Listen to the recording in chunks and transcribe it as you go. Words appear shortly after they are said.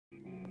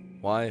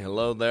Why,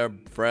 hello there,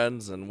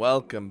 friends, and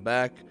welcome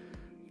back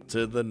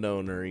to the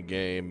Nonary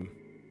game.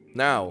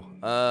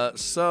 Now,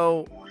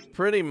 so,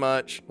 pretty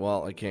much,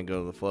 well, I can't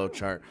go to the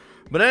flowchart,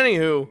 but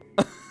anywho,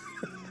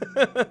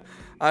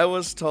 I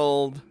was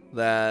told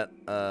that,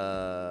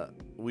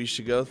 we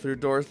should go through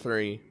door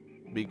 3,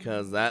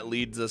 because that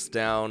leads us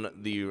down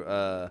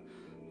the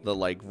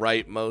like,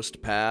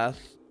 rightmost path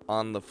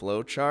on the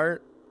flowchart,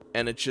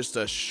 and it's just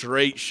a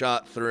straight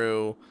shot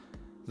through.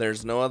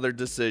 There's no other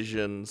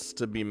decisions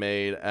to be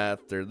made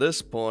after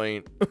this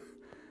point,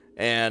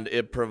 and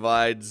it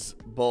provides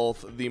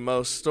both the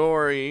most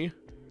story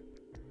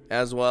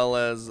as well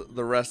as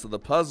the rest of the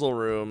puzzle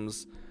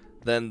rooms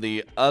than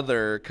the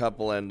other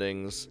couple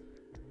endings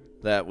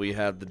that we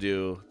have to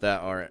do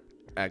that are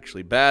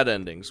actually bad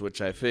endings,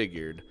 which I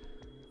figured.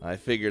 I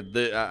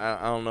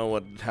don't know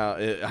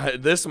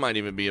this might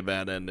even be a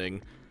bad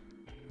ending,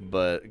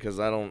 but because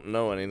I don't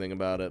know anything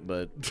about it,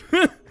 but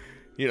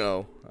you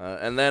know,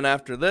 and then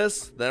after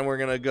this, then we're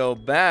gonna go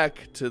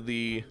back to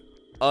the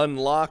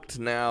unlocked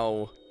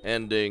now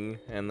ending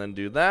and then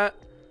do that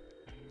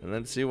and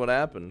then see what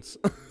happens.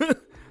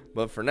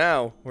 But for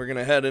now, we're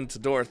gonna head into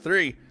door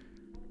 3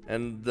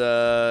 and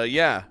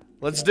yeah,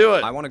 let's do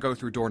it. I want to go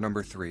through door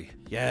number 3.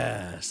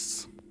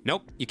 Yes.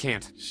 Nope, you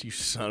can't. You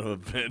son of a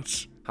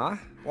bitch. Huh?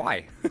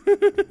 Why?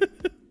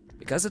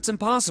 Because it's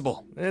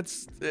impossible.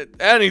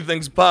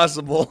 Anything's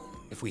possible.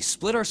 If we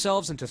split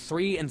ourselves into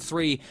 3 and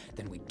 3,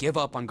 then we give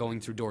up on going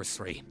through door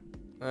 3.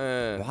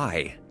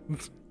 Why?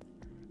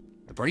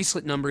 The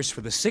bracelet numbers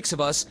for the 6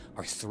 of us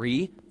are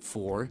 3,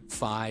 4,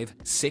 5,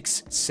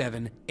 6,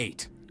 7,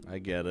 8. I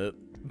get it.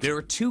 There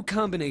are 2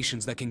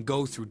 combinations that can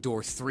go through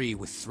door 3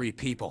 with 3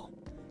 people.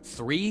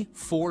 3,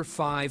 4,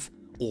 5,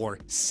 or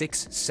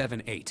 6,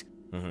 7, 8.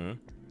 Mm-hmm.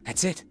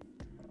 That's it.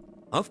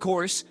 Of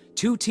course,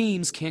 2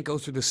 teams can't go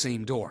through the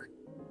same door.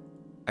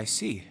 I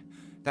see.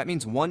 That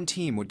means one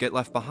team would get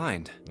left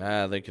behind.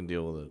 Ah, they can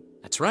deal with it.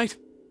 That's right.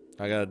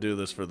 I gotta do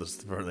this for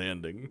the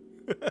ending.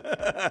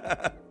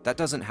 That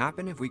doesn't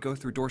happen if we go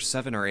through door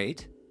 7 or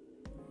 8?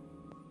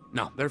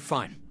 No, they're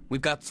fine.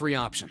 We've got 3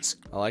 options.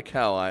 I like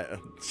how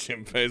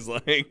Shinpei's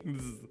like,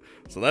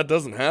 so that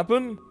doesn't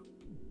happen?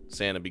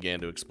 Santa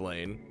began to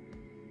explain.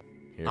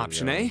 Here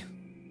Option A,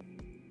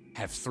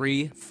 have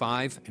 3,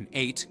 5, and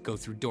 8 go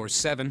through door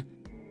 7,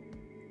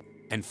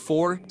 and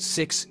 4,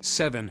 6,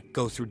 7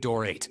 go through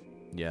door 8.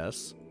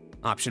 Yes.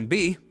 Option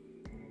B,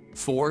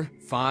 4,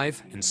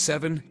 5, and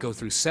 7 go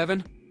through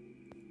 7,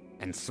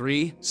 and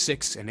 3,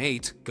 6, and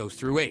 8 go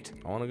through 8.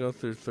 I want to go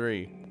through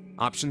 3.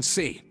 Option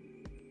C,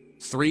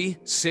 3,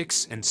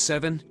 6, and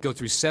 7 go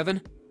through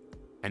 7,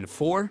 and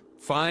 4,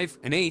 5,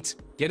 and 8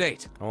 get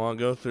 8. I want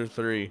to go through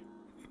 3.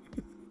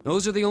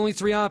 Those are the only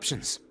 3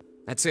 options.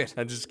 That's it.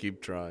 I just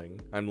keep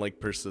trying. I'm like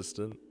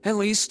persistent. At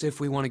least if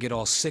we want to get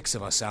all 6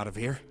 of us out of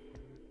here.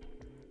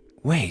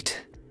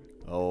 Wait.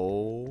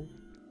 Oh.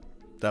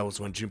 That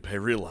was when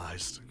Junpei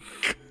realized.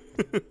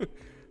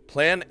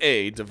 Plan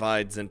A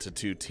divides into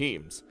 2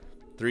 teams.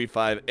 3,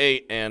 5,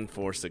 8, and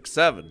 4, 6,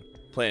 7.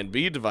 Plan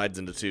B divides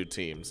into 2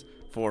 teams.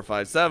 4,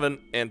 5, 7,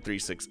 and 3,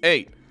 6,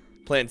 8.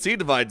 Plan C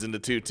divides into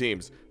 2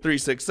 teams. 3,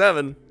 6,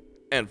 7,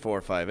 and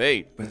 4, 5,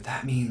 8. But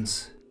that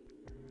means...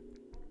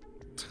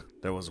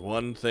 There was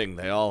one thing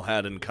they all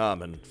had in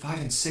common.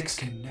 5 and 6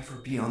 can never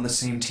be on the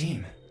same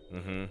team.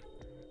 Mm-hmm.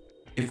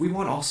 If we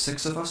want all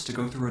 6 of us to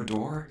go through a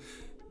door,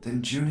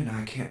 then June and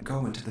I can't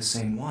go into the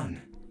same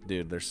one.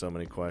 Dude, there's so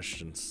many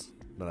questions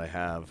that I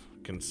have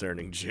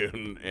concerning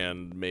June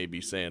and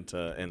maybe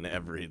Santa and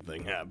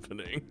everything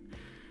happening.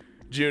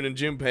 June and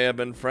Junpei have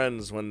been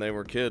friends when they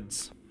were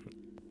kids.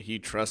 He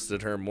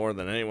trusted her more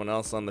than anyone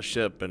else on the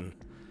ship, and,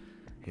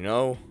 you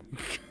know,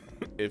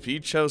 if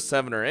he chose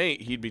 7 or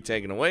 8, he'd be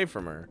taken away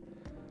from her.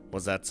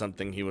 Was that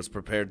something he was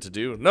prepared to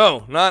do?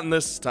 No, not in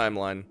this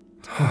timeline.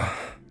 I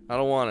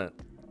don't want it.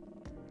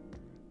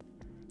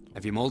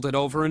 Have you mulled it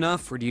over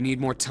enough, or do you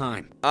need more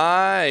time?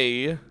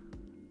 I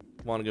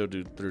want to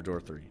go through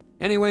door 3.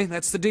 Anyway,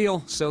 that's the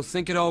deal, so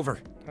think it over.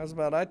 How's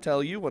about I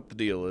tell you what the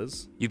deal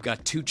is? You've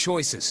got 2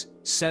 choices,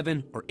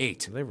 7 or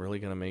 8. Are they really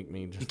gonna make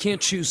me just... You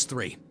can't choose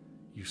 3.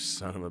 You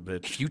son of a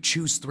bitch. If you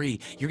choose 3,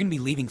 you're gonna be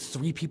leaving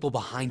 3 people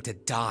behind to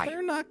die.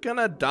 They're not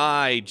gonna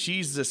die,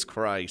 Jesus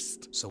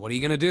Christ. So what are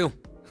you gonna do?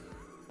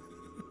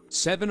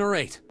 7 or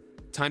 8?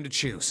 Time to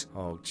choose.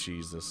 Oh,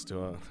 Jesus.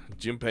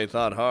 Junpei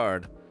thought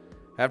hard.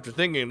 After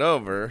thinking it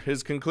over,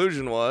 his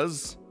conclusion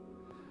was...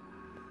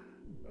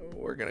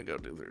 We're gonna go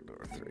do through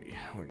door 3.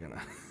 We're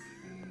gonna...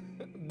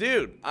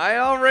 Dude, I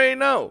already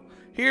know.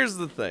 Here's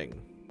the thing.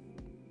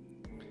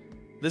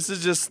 This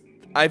is just...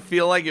 I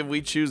feel like if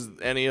we choose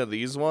any of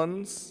these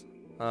ones,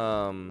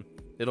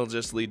 it'll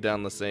just lead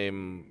down the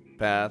same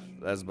path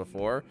as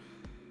before.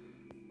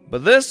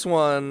 But this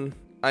one,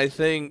 I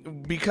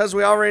think, because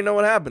we already know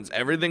what happens,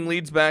 everything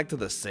leads back to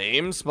the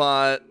same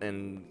spot,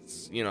 and,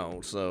 you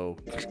know, so...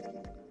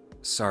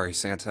 Sorry,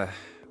 Santa,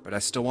 but I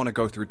still want to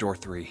go through door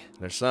 3.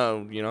 There's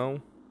some, you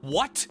know...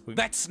 What?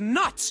 That's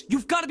nuts!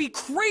 You've got to be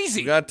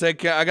crazy! I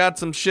got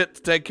some shit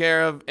to take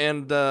care of,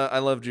 and I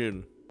love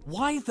June.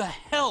 Why the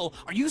hell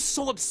are you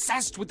so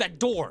obsessed with that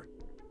door?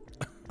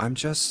 I'm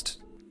just...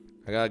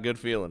 I got a good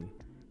feeling.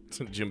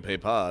 Junpei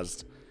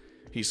paused.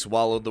 He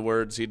swallowed the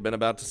words he'd been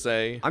about to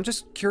say. I'm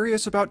just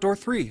curious about door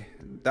 3.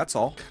 That's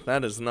all.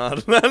 That is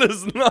not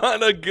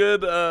a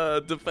good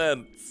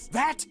defense.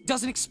 That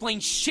doesn't explain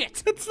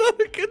shit. That's not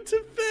a good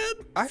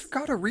defense. I've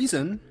got a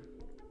reason.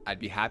 I'd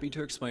be happy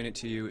to explain it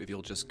to you if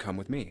you'll just come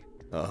with me.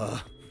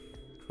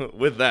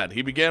 With that,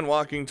 he began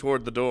walking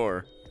toward the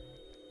door.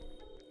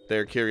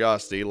 Their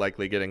curiosity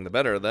likely getting the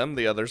better of them,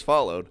 the others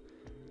followed.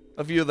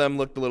 A few of them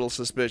looked a little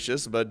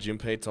suspicious, but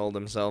Junpei told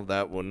himself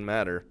that wouldn't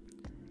matter.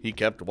 He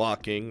kept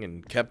walking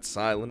and kept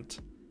silent.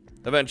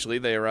 Eventually,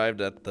 they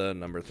arrived at the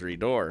number 3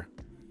 door.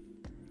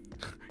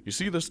 You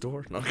see this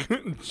door? No.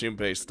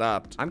 Junpei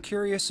stopped. I'm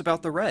curious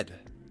about the red.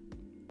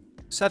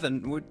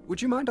 7,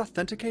 would you mind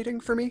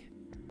authenticating for me?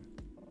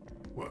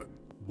 What?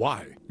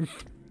 Why?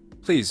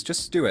 Please,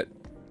 just do it.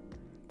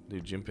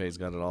 Dude, Junpei's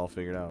got it all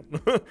figured out.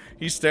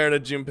 He stared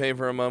at Junpei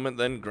for a moment,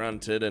 then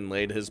grunted and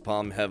laid his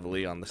palm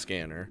heavily on the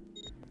scanner.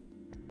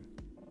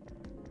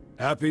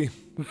 Happy?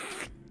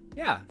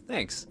 Yeah,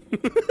 thanks.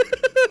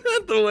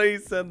 The way he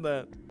said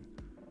that.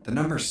 The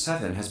number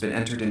 7 has been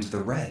entered into the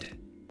red.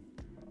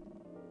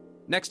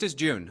 Next is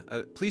June.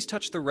 Please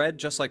touch the red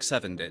just like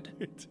 7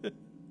 did.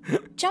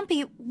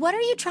 Jumpy, what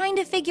are you trying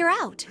to figure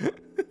out?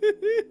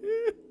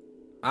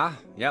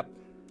 Yep.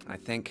 I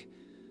think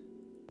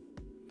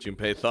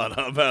Junpei thought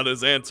about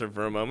his answer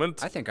for a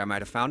moment. I think I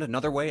might have found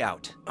another way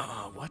out.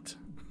 What?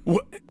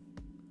 What?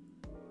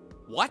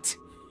 What?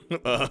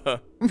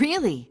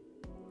 Really?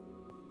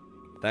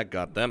 That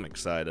got them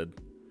excited.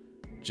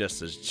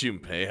 Just as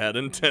Junpei had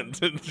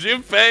intended.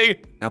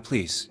 Junpei! Now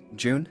please,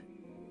 June?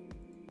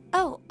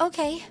 Oh,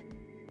 okay.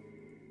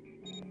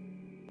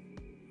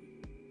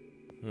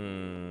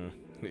 7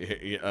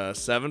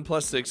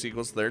 plus 6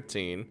 equals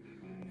 13,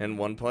 and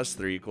 1 plus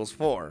 3 equals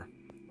 4.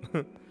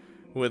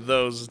 With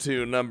those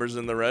two numbers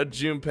in the red,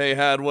 Junpei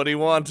had what he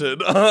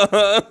wanted.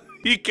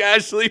 He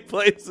casually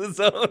placed his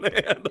own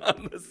hand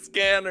on the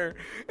scanner,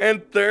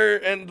 and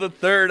the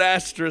third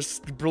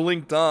asterisk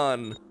blinked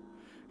on.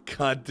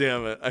 God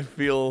damn it, I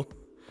feel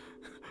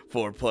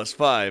 4 plus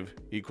 5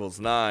 equals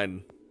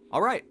 9.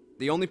 All right,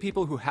 the only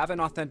people who haven't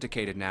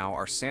authenticated now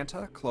are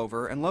Santa,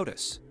 Clover, and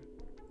Lotus.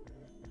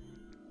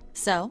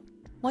 So,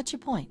 what's your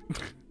point?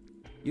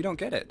 You don't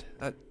get it.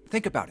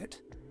 Think about it.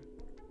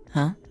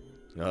 Huh?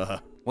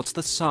 What's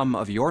the sum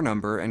of your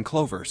number and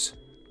Clover's?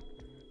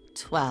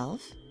 12.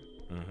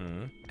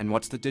 And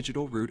what's the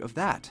digital root of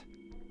that?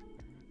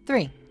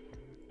 3.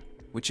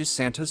 Which is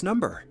Santa's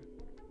number.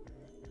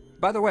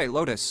 By the way,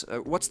 Lotus,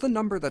 what's the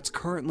number that's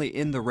currently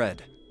in the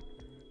red?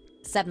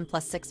 7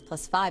 plus 6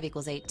 plus 5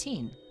 equals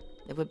 18.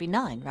 It would be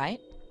 9, right?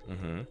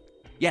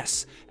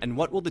 Yes, and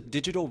what will the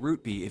digital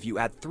root be if you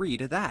add 3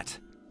 to that?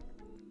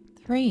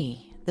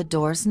 3. The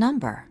door's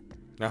number.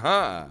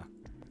 Aha!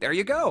 There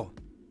you go.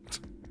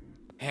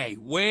 Hey,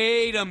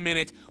 wait a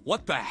minute.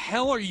 What the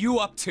hell are you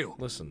up to?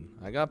 Listen,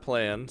 I got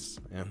plans,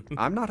 and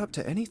I'm not up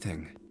to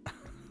anything.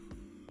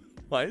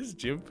 why is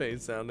Junpei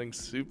sounding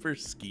super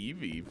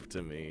skeevy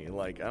to me?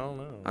 Like, I don't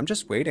know. I'm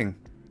just waiting.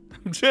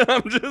 I'm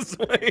just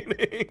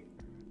waiting.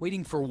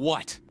 Waiting for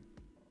what?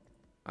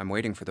 I'm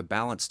waiting for the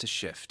balance to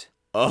shift.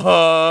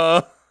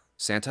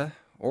 Santa,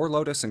 or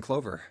Lotus and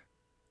Clover.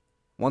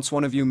 Once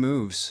one of you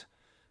moves,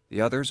 the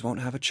others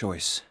won't have a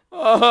choice.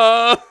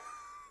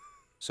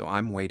 So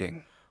I'm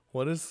waiting.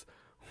 What is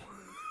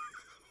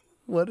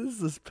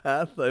this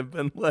path I've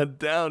been led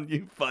down,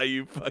 you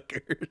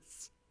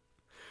fuckers?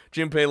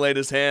 Junpei laid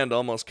his hand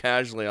almost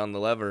casually on the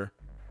lever.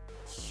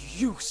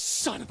 You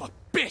son of a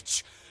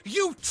bitch!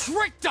 You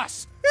tricked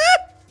us!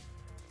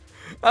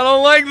 I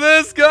don't like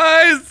this,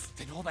 guys!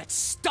 Then all that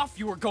stuff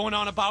you were going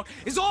on about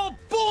is all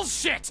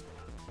bullshit!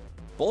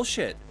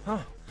 Bullshit, huh?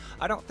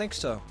 I don't think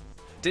so.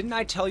 Didn't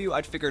I tell you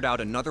I'd figured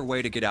out another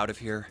way to get out of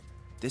here?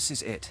 This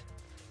is it.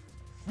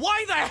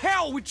 Why the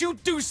hell would you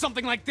do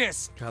something like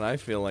this? God, I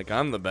feel like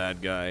I'm the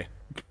bad guy.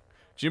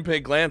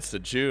 Junpei glanced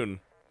at June.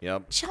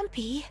 Yep.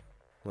 Jumpy.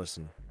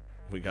 Listen,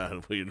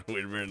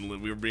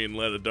 we're being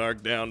led a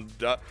dark down.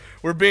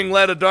 We're being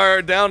led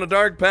down a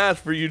dark path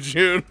for you,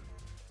 June.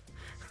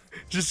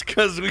 Just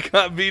because we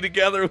can't be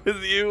together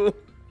with you.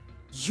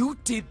 You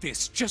did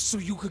this just so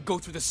you could go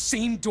through the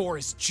same door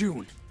as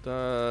June.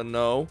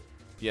 No.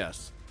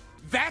 Yes.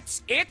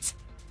 That's it?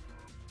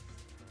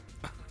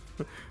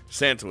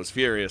 Santa was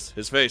furious.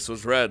 His face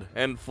was red,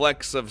 and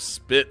flecks of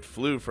spit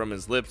flew from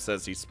his lips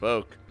as he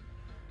spoke.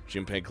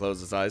 Junpei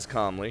closed his eyes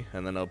calmly,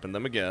 and then opened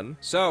them again.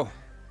 So,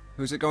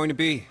 who's it going to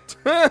be?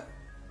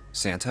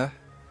 Santa?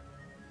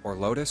 Or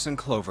Lotus and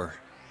Clover?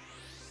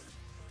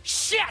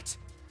 Shit!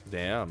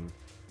 Damn,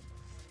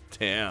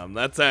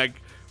 that's like,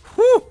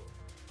 whew,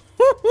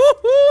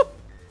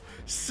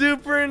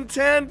 super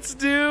intense,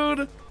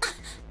 dude.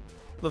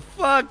 The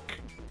fuck?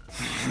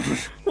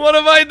 What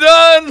have I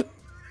done?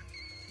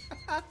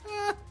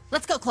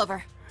 Let's go,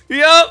 Clover.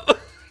 Yup.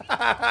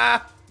 Huh?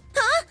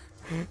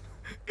 God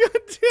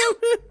damn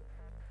it.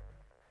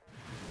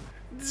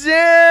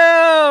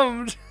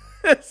 Damn.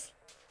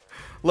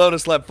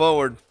 Lotus leapt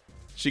forward.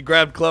 She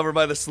grabbed Clover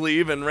by the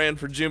sleeve and ran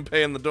for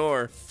Junpei in the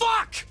door.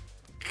 Fuck!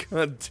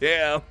 God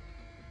damn.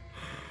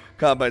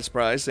 Caught by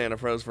surprise, Santa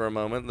froze for a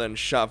moment, then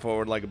shot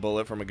forward like a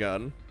bullet from a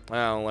gun.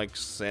 I don't like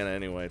Santa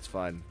anyway, it's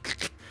fine.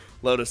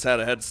 Lotus had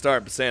a head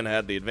start, but Santa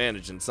had the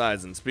advantage in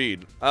size and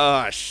speed.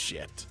 Ah,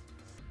 shit.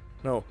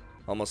 No.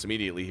 Almost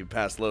immediately, he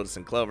passed Lotus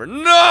and Clover.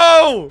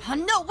 No!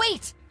 No,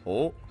 wait!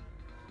 Oh.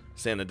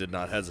 Santa did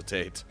not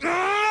hesitate.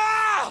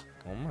 Ah!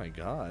 Oh my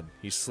god.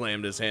 He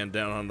slammed his hand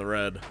down on the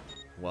red.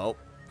 Well.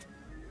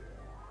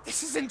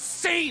 This is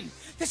insane!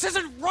 This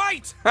isn't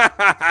right!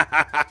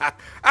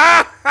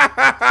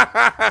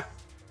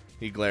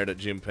 He glared at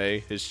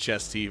Junpei, his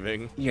chest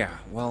heaving. Yeah,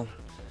 well,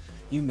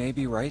 you may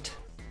be right.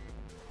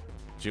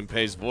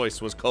 Junpei's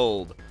voice was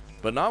cold,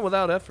 but not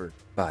without effort.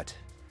 But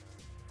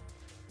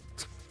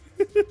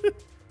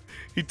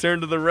He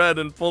turned to the red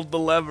and pulled the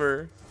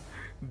lever.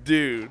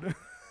 Dude.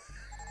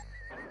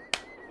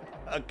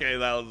 Okay,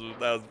 that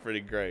was pretty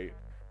great.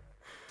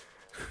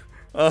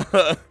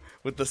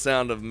 With the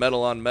sound of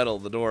metal on metal,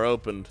 the door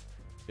opened.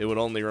 It would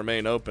only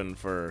remain open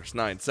for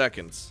 9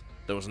 seconds.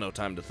 There was no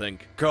time to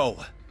think. go.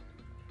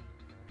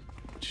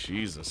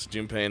 Jesus.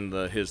 Junpei and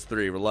his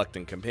 3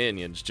 reluctant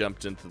companions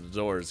jumped into the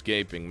door's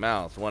gaping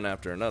mouth, one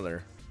after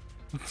another.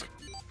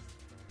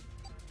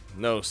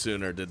 No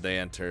sooner did they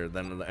enter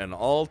than an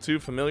all too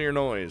familiar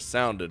noise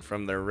sounded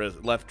from their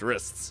left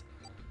wrists.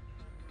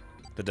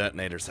 The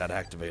detonators had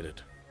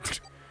activated.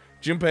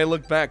 Junpei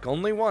looked back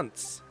only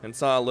once and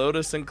saw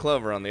Lotus and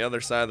Clover on the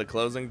other side of the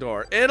closing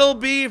door. It'll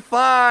be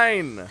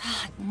fine!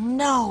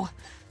 No.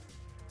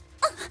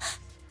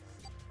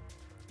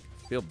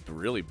 Feel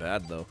really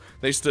bad though.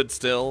 They stood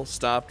still,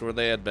 stopped where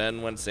they had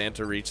been when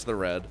Santa reached the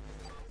red.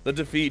 The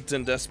defeat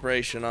and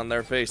desperation on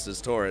their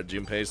faces tore at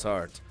Junpei's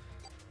heart.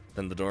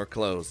 Then the door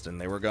closed and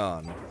they were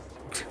gone.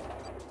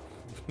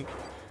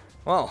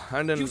 Well,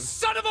 I didn't. You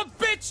son of a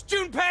bitch,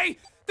 Junpei!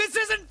 This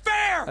isn't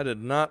fair! I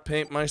did not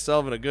paint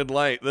myself in a good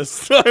light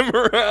this time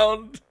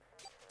around.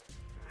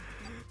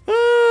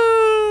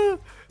 Ah!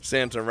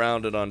 Santa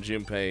rounded on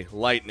Junpei,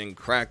 lightning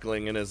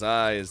crackling in his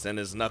eyes and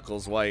his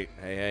knuckles white.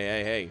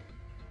 Hey.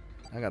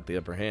 I got the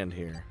upper hand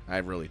here. I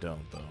really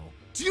don't, though.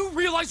 Do you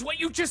realize what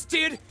you just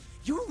did?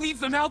 You leave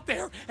them out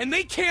there, and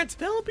they can't...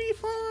 They'll be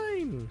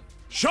fine.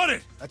 Shut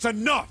it! That's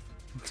enough!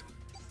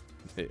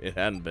 It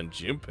hadn't been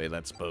Junpei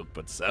that spoke,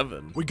 but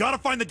 7. We gotta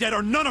find the dead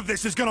or none of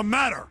this is gonna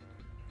matter!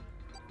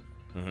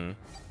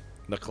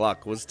 The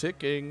clock was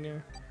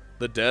ticking.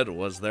 The dead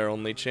was their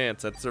only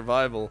chance at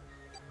survival.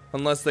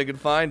 Unless they could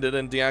find it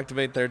and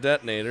deactivate their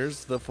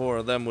detonators, the 4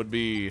 of them would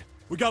be...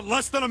 We got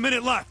less than a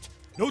minute left!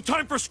 No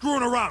time for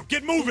screwing around!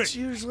 Get moving! It's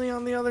usually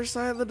on the other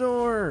side of the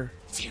door.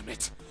 Damn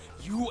it!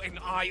 You and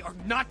I are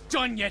not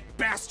done yet,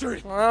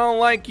 bastard! I don't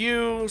like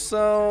you,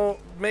 so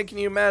making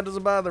you mad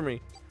doesn't bother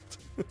me.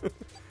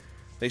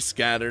 They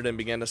scattered and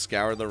began to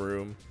scour the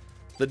room.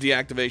 The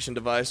deactivation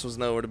device was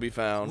nowhere to be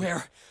found.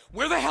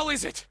 Where the hell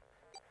is it?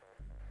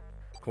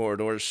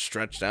 Corridors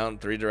stretched out in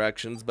 3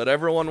 directions, but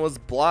everyone was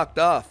blocked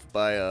off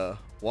by a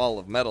wall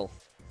of metal.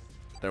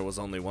 There was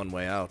only one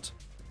way out.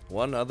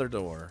 One other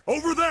door.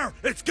 Over there!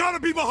 It's gotta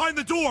be behind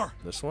the door!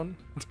 This one?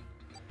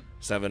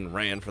 7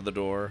 ran for the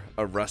door,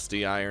 a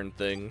rusty iron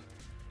thing.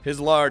 His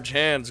large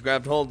hands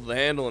grabbed hold of the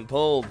handle and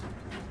pulled.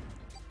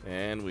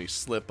 And we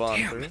slip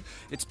on through.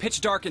 It's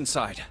pitch dark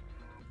inside.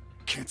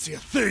 Can't see a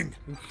thing!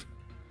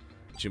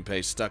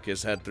 Junpei stuck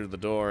his head through the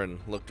door and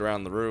looked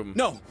around the room.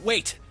 No,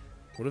 wait.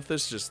 What if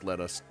this just led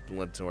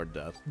to our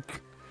death?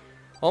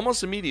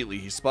 Almost immediately,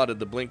 he spotted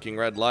the blinking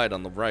red light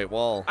on the right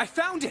wall. I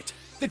found it.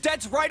 The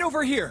dead's right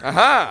over here.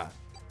 Aha!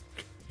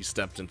 He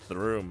stepped into the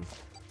room.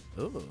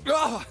 Ooh.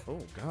 Ugh.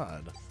 Oh,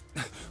 God.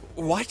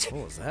 What?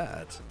 What was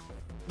that?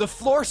 The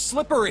floor's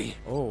slippery.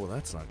 Oh,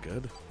 that's not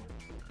good.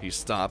 He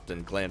stopped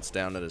and glanced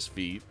down at his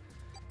feet.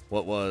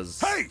 What was...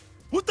 Hey!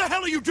 What the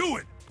hell are you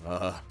doing?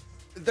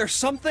 There's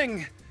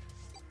something...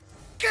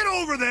 Get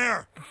over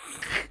there!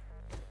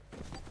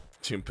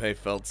 Junpei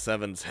felt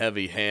 7's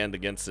heavy hand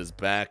against his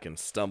back and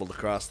stumbled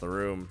across the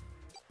room.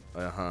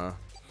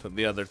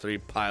 The other 3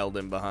 piled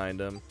in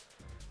behind him.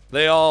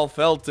 They all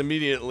felt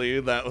immediately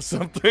that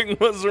something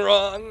was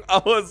wrong.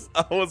 I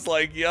was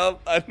like,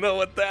 yup, I know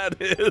what that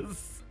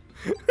is.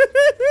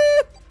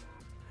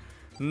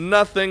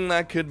 Nothing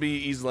that could be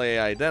easily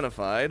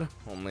identified,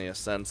 only a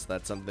sense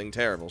that something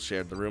terrible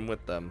shared the room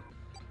with them.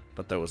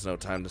 But there was no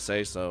time to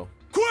say so.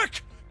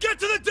 Quick! Get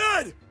to the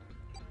dead!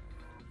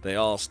 They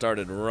all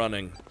started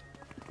running.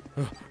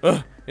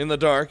 In the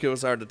dark, it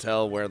was hard to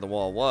tell where the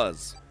wall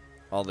was.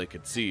 All they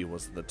could see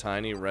was the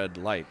tiny red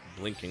light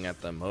blinking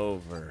at them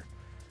over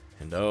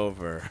and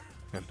over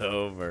and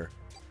over.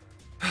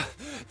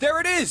 There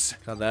it is!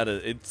 God,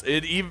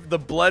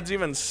 the blood's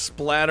even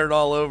splattered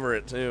all over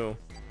it too.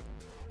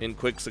 In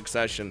quick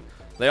succession,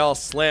 they all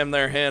slammed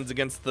their hands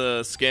against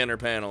the scanner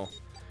panel.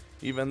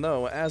 Even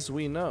though, as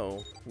we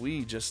know,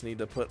 we just need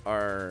to put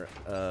our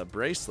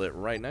bracelet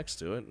right next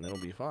to it and it'll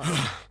be fine.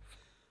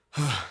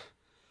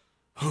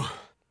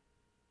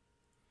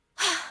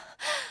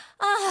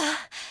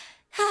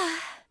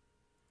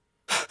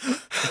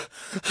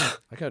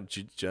 how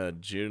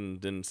June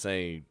didn't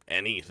say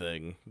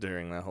anything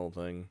during that whole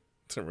thing.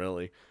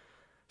 Really.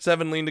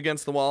 Seven leaned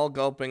against the wall,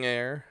 gulping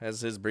air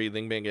as his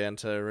breathing began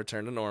to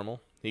return to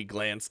normal. He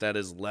glanced at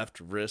his left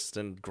wrist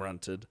and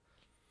grunted.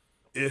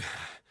 It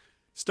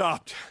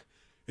stopped.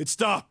 It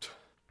stopped.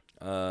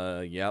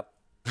 Yep.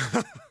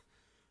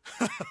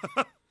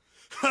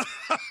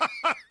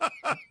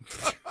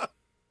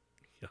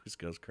 He always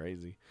goes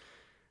crazy.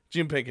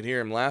 Junpei could hear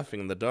him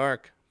laughing in the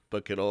dark,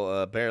 but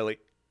could barely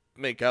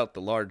make out the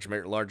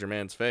larger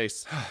man's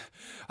face.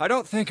 I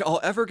don't think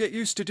I'll ever get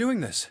used to doing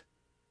this.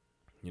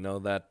 You know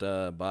that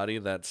body,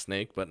 that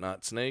snake but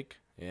not snake?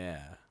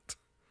 Yeah.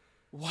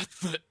 What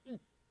the?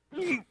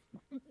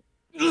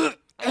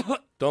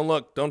 Don't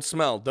look, don't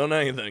smell, don't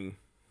anything.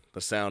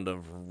 The sound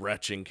of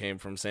retching came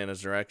from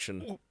Santa's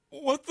direction.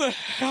 What the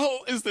hell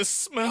is this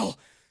smell?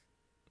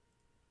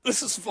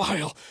 This is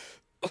vile.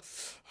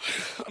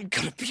 I'm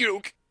gonna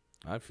puke.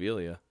 I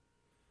feel ya.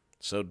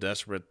 So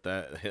desperate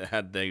that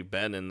had they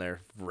been in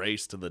their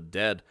race to the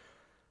dead,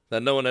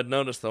 that no one had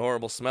noticed the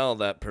horrible smell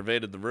that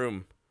pervaded the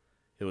room.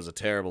 It was a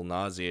terrible,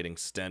 nauseating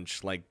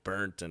stench, like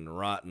burnt and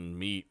rotten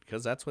meat,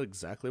 because that's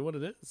exactly what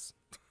it is.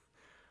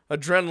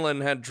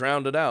 Adrenaline had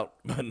drowned it out,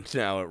 but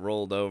now it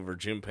rolled over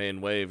Junpei in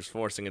waves,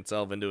 forcing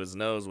itself into his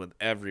nose with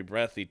every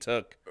breath he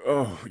took.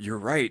 Oh, you're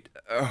right.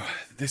 Oh,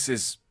 this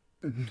is...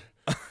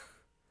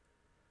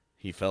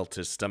 He felt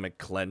his stomach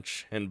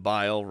clench and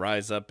bile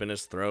rise up in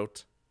his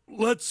throat.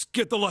 Let's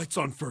get the lights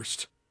on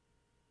first.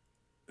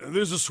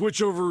 There's a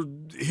switch over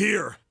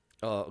here.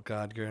 Oh,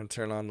 God, you're going to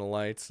turn on the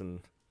lights,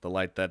 and the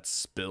light that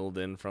spilled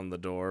in from the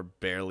door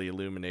barely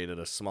illuminated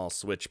a small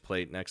switch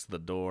plate next to the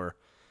door.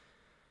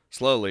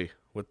 Slowly,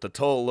 with the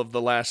toll of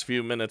the last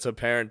few minutes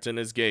apparent in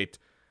his gait,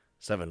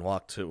 Seven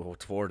walked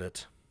toward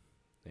it.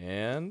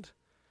 And...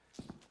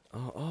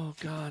 Oh,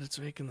 God, it's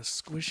making the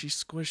squishy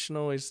squish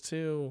noise,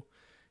 too.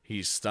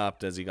 He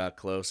stopped as he got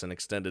close and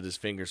extended his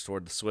fingers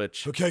toward the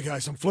switch. Okay,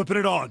 guys, I'm flipping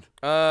it on.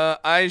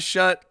 Eyes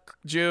shut,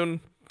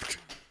 June.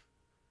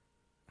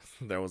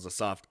 There was a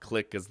soft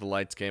click as the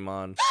lights came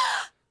on.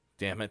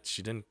 Damn it,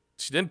 she didn't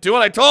do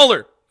what I told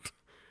her!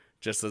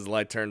 Just as the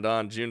light turned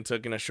on, June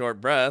took in a short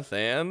breath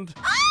and...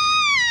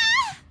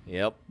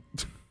 Yep.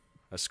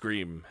 A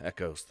scream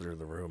echoes through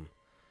the room.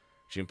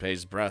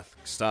 Junpei's breath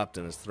stopped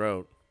in his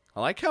throat.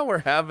 I like how we're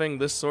having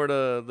this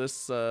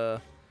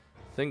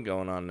thing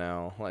going on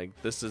now. Like,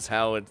 this is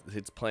how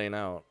it's playing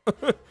out.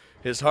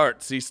 His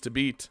heart ceased to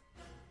beat.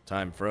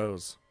 Time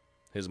froze.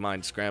 His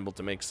mind scrambled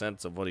to make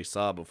sense of what he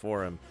saw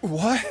before him.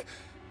 What?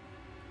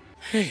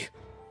 Hey.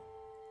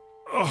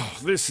 Oh,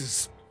 this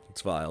is...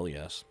 It's vile,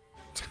 yes.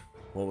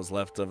 What was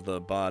left of the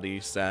body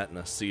sat in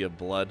a sea of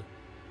blood.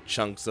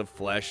 Chunks of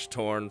flesh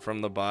torn from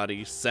the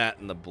body sat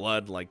in the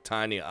blood like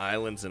tiny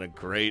islands in a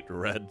great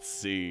red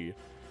sea.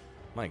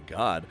 My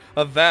God,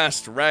 a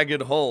vast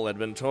ragged hole had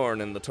been torn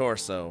in the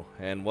torso,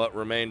 and what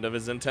remained of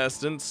his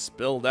intestines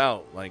spilled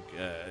out like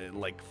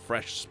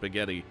fresh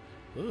spaghetti.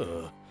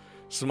 Ugh.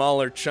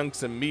 Smaller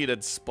chunks of meat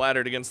had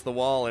splattered against the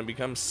wall and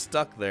become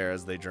stuck there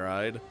as they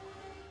dried.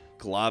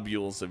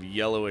 Globules of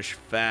yellowish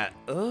fat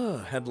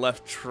had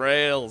left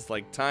trails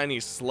like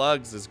tiny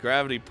slugs as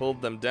gravity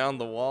pulled them down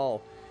the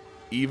wall,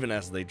 even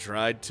as they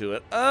dried to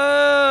it.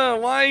 Why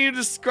are you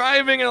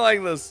describing it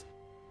like this?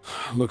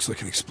 Looks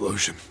like an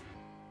explosion.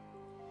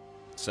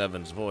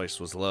 Seven's voice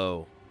was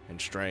low and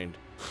strained.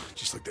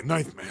 Just like the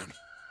Ninth Man.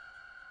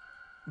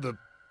 The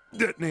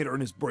detonator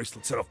in his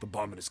bracelet set off the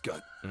bomb in his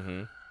gut.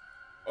 Mm-hmm.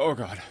 Oh,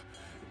 God.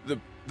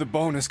 The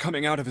bone is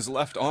coming out of his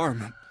left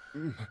arm.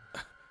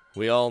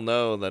 We all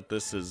know that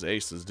this is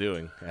Ace's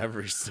doing.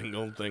 Every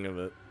single thing of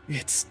it.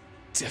 It's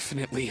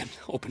definitely an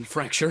open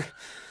fracture.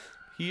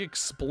 He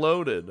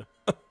exploded.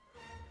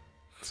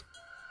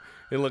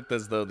 It looked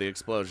as though the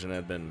explosion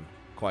had been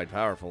quite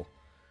powerful.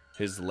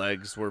 His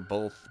legs were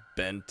both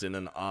bent in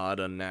an odd,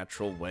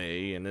 unnatural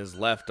way, and his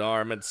left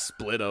arm had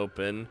split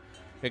open,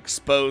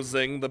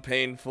 exposing the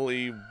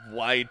painfully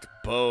white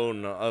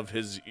bone of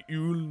his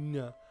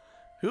ulna.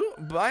 Who,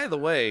 by the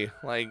way,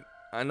 like,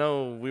 I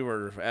know we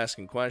were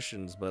asking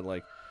questions, but,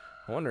 like,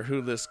 I wonder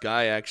who this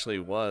guy actually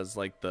was,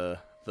 like, the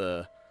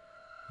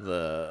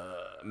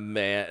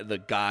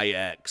guy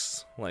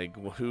X. Like,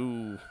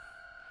 who,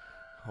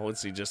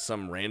 was he just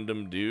some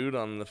random dude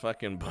on the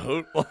fucking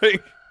boat?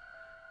 Like,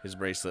 his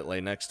bracelet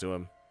lay next to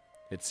him.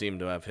 It seemed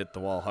to have hit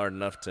the wall hard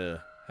enough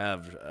to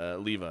have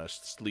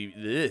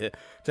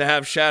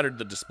shattered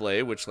the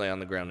display, which lay on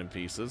the ground in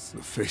pieces.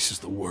 The face is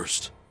the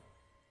worst.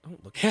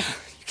 Don't look. Yeah,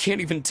 you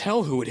can't even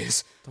tell who it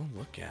is. Don't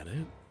look at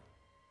it.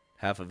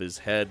 Half of his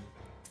head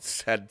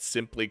had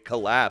simply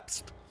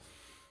collapsed.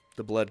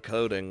 The blood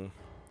coating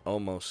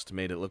almost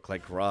made it look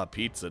like raw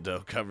pizza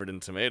dough covered in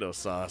tomato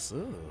sauce.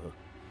 Ugh.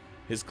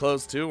 His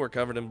clothes, too, were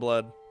covered in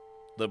blood.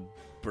 The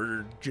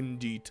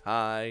burgundy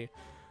tie,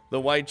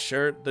 the white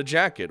shirt, the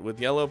jacket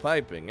with yellow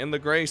piping, and the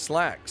gray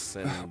slacks,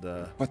 and,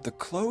 But the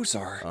clothes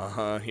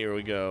are... here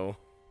we go.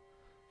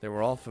 They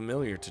were all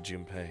familiar to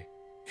Junpei.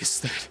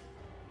 Is that...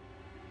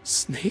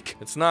 Snake?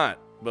 It's not,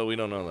 but we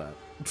don't know that.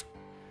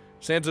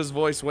 Santa's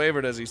voice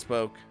wavered as he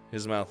spoke,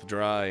 his mouth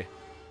dry.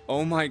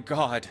 Oh my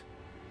god.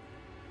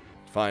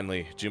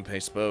 Finally,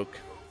 Junpei spoke.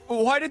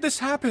 Why did this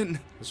happen?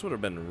 This would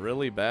have been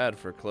really bad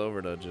for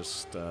Clover to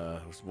just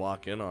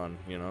walk in on,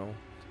 you know?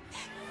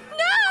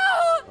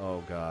 No!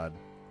 Oh, God.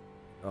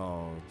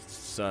 Oh,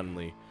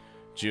 suddenly,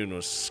 June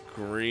was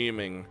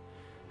screaming.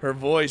 Her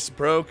voice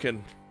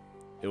broken.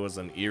 It was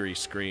an eerie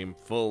scream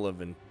full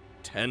of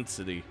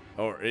intensity.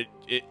 Or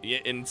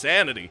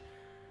insanity.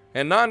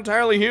 And not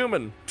entirely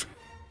human. No!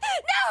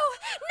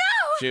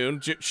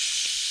 June,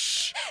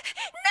 shh.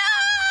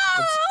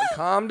 No! Let's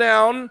calm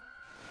down.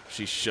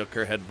 She shook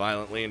her head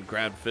violently and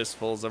grabbed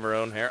fistfuls of her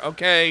own hair.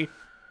 Okay.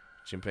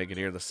 Junpei could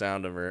hear the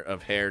sound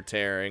of hair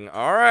tearing.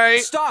 All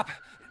right. Stop!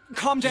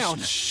 Calm down.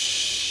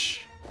 Shh.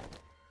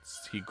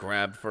 He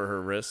grabbed for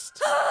her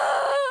wrist.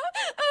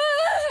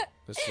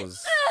 This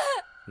was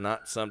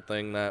not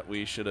something that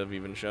we should have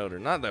even showed her.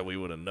 Not that we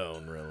would have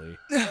known, really.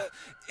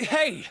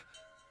 Hey!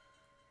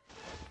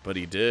 But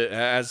he did.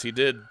 As he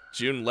did,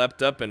 June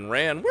leapt up and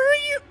ran. Where are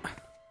you?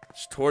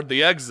 Toward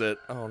the exit.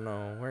 Oh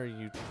no, where are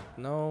you?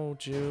 No,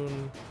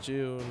 June.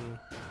 Please!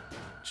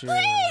 Get me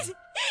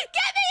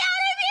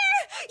out of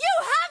here! You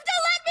have to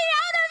let me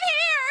out of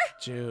here!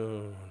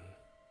 June.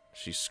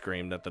 She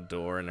screamed at the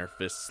door and her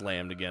fist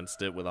slammed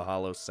against it with a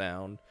hollow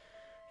sound.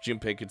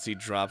 Junpei could see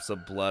drops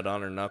of blood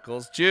on her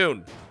knuckles.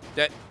 June!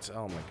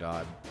 Oh my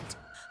god.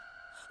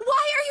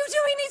 Why are you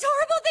doing these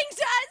horrible things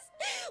to us?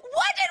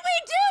 What did we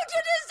do to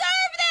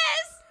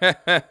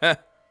deserve this?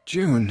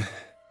 June.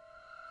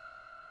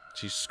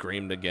 She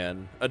screamed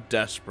again, a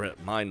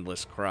desperate,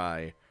 mindless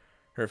cry.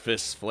 Her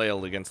fists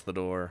flailed against the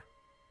door.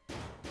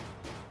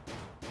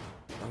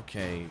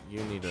 Okay,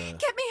 you need to...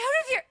 Get me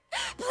out of here!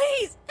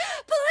 Please!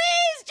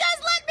 Please!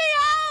 Just let me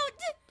out!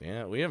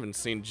 Yeah, we haven't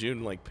seen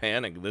June, like,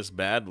 panic this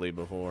badly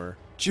before.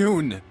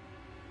 June!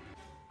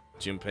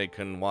 Junpei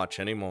couldn't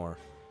watch anymore.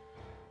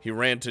 He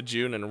ran to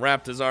June and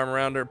wrapped his arm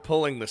around her,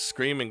 pulling the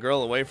screaming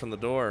girl away from the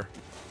door.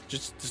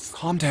 Just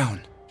calm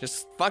down.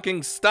 Just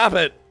fucking stop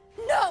it!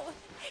 No!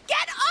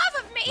 Get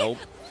off of me! Nope.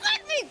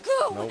 Let me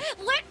go! Nope.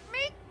 Let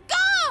me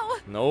go!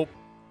 Nope.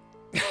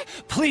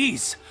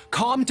 Please,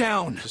 calm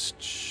down.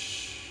 Just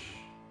shh.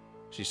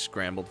 She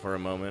scrambled for a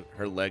moment,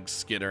 her legs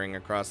skittering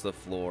across the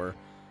floor.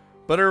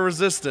 But her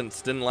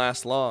resistance didn't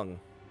last long.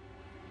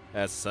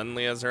 As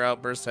suddenly as her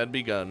outburst had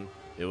begun,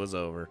 it was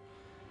over.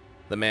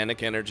 The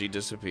manic energy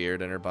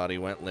disappeared and her body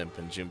went limp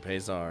in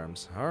Junpei's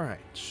arms. Alright.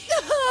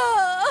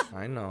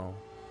 I know.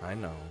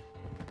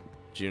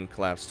 June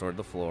collapsed toward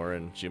the floor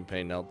and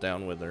Junpei knelt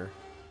down with her.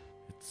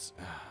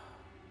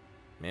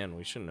 Man,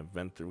 we shouldn't have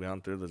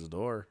gone through this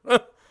door.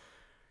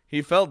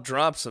 He felt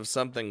drops of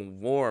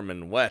something warm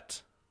and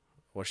wet.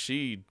 Was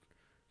she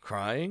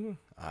crying?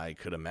 I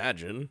could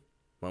imagine.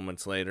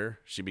 Moments later,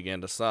 she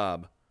began to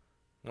sob.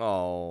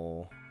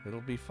 Oh, it'll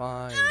be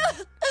fine.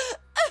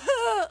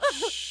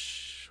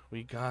 Shh,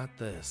 we got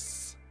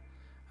this.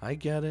 I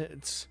get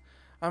it.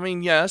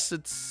 Yes,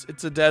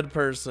 it's a dead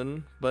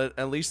person, but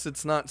at least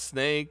it's not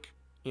Snake,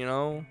 you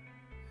know?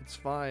 It's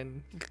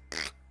fine.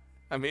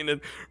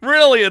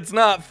 It's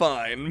not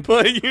fine,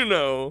 but you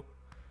know.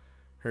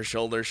 Her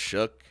shoulders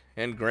shook,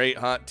 and great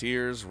hot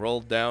tears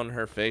rolled down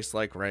her face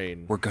like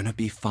rain. We're gonna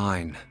be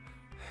fine.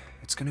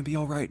 It's gonna be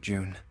alright,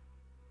 June.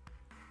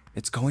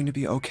 It's going to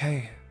be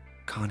okay,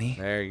 Connie.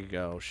 There you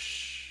go.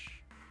 Shh.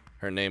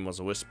 Her name was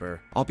a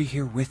whisper. I'll be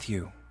here with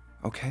you,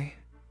 okay?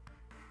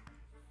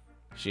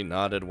 She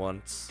nodded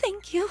once.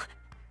 Thank you.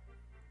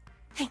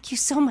 Thank you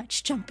so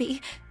much,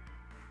 Jumpy.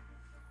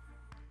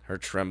 Her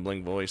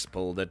trembling voice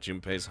pulled at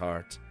Junpei's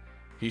heart.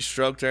 He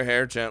stroked her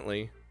hair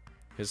gently.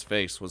 His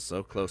face was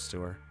so close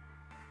to her.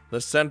 The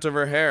scent of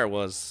her hair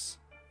was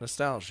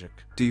nostalgic.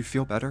 Do you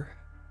feel better?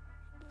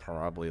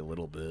 Probably a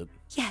little bit.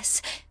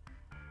 Yes,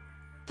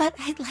 but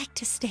I'd like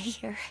to stay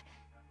here.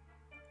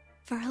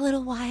 For a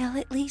little while,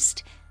 at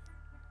least.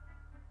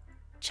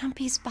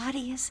 Jumpy's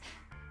body is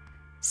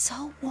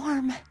so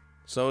warm.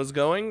 So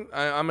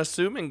I'm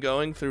assuming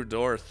going through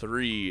door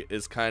 3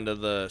 is kind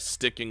of the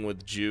sticking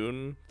with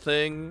June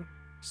thing,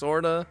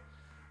 sorta.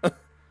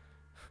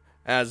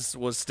 As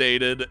was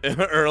stated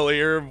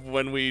earlier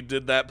when we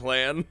did that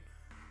plan.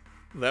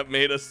 That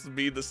made us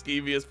be the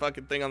skeeviest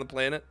fucking thing on the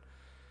planet.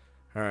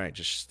 Alright,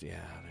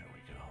 there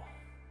we go.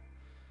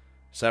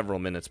 Several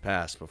minutes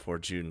passed before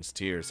June's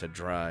tears had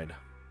dried.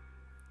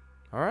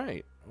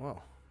 Alright,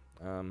 well,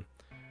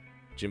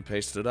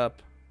 Junpei stood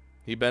up.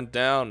 He bent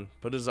down,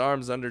 put his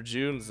arms under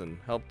June's, and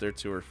helped her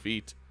to her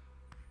feet.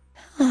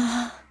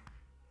 I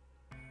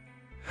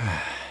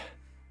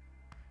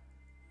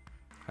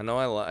know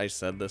I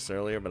said this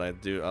earlier, but I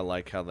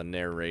like how the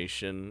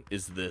narration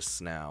is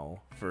this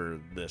now for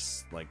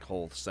this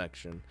whole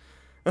section.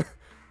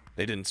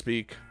 They didn't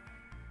speak.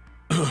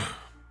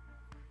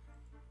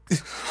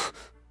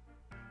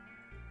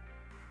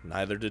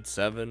 Neither did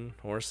Seven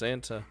or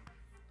Santa.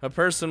 A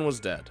person was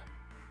dead.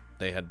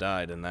 They had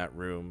died in that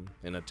room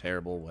in a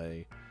terrible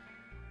way.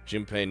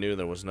 Junpei knew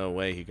there was no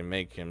way he could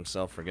make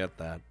himself forget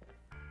that.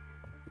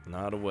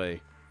 Not a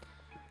way.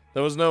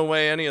 There was no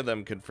way any of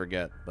them could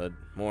forget, but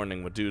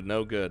mourning would do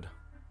no good.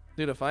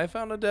 Dude, if I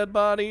found a dead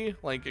body,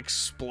 like,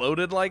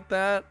 exploded like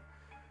that,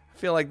 I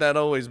feel like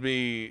that'll always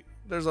be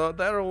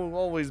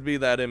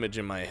that image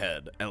in my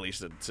head, at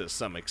least to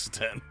some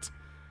extent.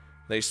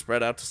 They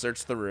spread out to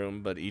search the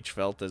room, but each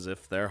felt as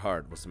if their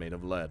heart was made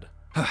of lead.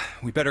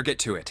 We better get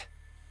to it.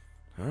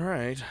 All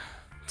right.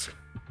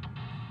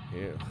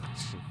 Ew.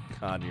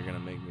 God, you're gonna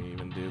make me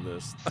even do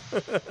this.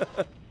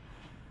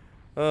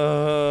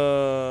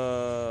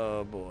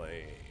 Oh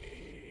boy.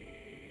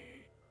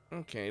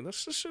 Okay,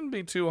 this shouldn't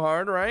be too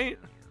hard, right?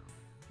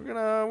 We're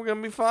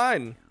gonna be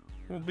fine.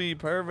 We'll be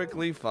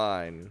perfectly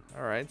fine.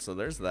 All right, so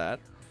there's that.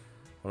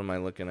 What am I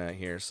looking at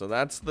here? So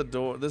that's the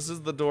door. This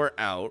is the door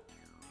out.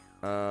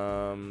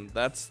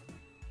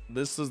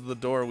 This is the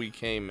door we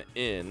came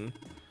in.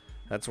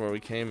 That's where we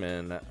came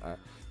in.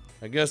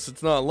 I guess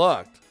it's not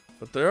locked,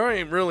 but there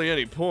ain't really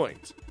any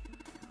point.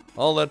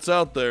 All that's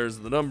out there is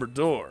the numbered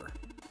door.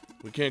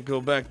 We can't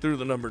go back through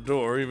the numbered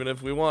door even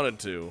if we wanted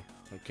to.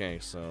 Okay,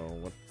 so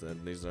what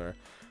these are.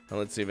 Well,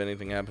 let's see if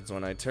anything happens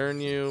when I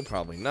turn you.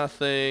 Probably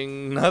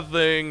nothing.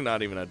 Nothing.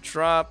 Not even a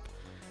drop.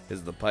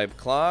 Is the pipe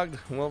clogged?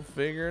 We'll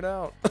figure it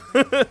out.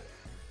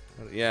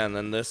 Yeah, and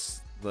then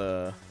those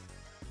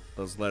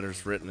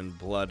letters written in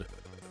blood.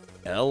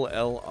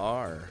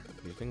 LLR.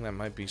 Do you think that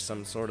might be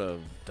some sort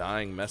of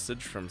dying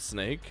message from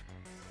Snake?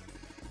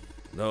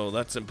 No,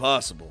 that's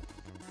impossible.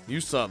 You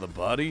saw the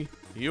body.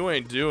 You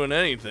ain't doing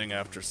anything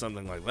after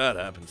something like that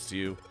happens to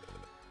you.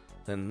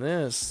 Then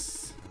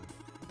this,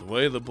 the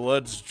way the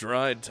blood's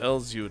dried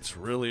tells you it's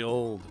really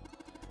old.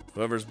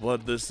 Whoever's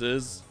blood this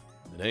is,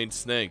 it ain't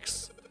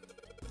Snake's.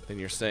 Then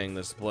you're saying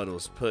this blood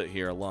was put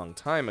here a long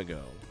time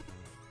ago.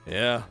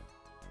 Yeah.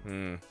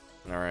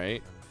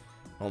 Alright.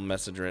 Old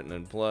message written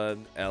in blood.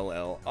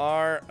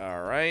 LLR.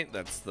 Alright.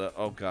 That's the...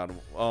 Oh, God.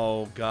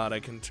 Oh, God. I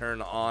can turn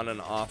on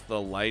and off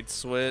the light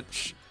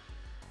switch.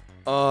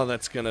 Oh,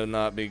 that's gonna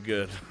not be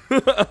good.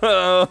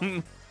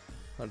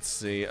 Let's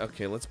see.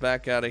 Okay, let's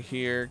back out of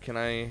here. Can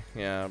I...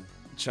 Yeah.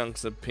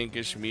 Chunks of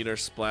pinkish meat are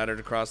splattered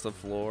across the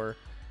floor.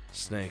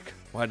 Snake,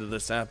 why did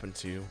this happen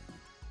to you?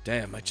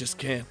 Damn, I just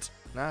can't.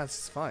 Nah,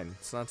 it's fine.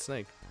 It's not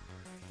Snake.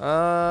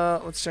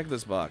 Let's check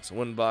this box.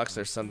 One box,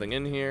 there's something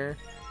in here.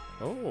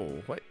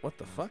 Oh, wait, what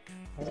the fuck?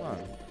 Hold on.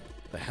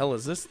 The hell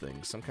is this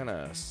thing? Some kind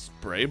of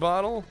spray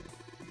bottle?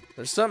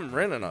 There's something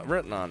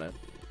written on it.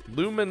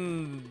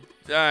 Lumen...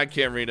 I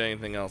can't read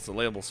anything else. The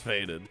label's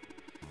faded.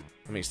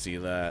 Let me see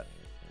that.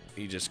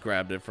 He just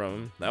grabbed it from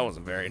him. That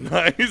wasn't very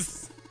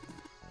nice.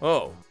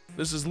 Oh,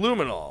 this is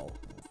luminol.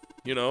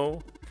 You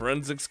know,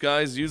 forensics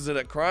guys use it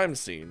at crime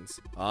scenes.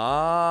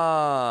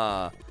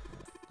 Ah.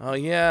 Oh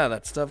yeah,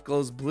 that stuff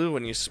glows blue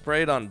when you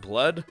spray it on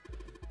blood.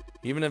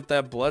 Even if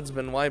that blood's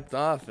been wiped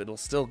off, it'll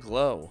still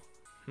glow.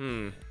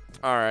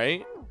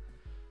 Alright.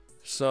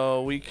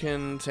 So we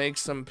can take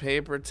some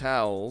paper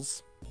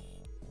towels,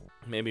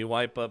 maybe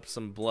wipe up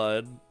some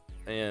blood,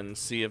 and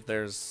see if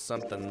there's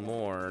something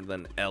more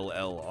than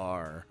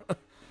LLR.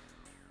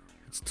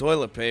 It's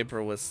toilet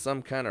paper with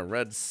some kind of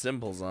red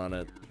symbols on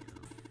it.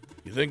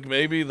 You think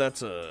maybe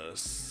that's a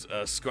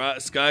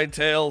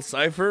Skytail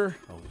cipher?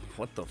 Oh,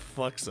 what the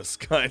fuck's a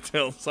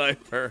Skytail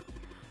cipher?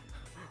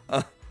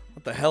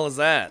 What the hell is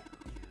that?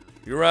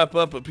 You wrap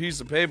up a piece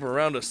of paper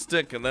around a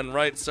stick and then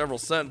write several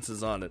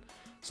sentences on it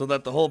so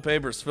that the whole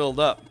paper's filled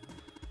up.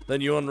 Then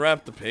you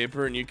unwrap the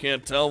paper and you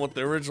can't tell what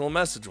the original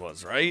message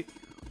was, right?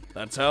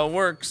 That's how it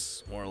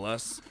works, more or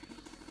less.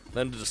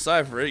 Then to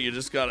decipher it, you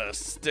just gotta have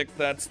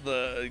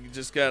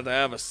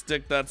a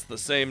stick that's the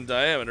same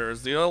diameter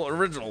as the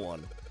original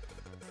one.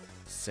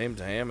 Same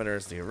diameter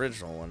as the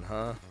original one,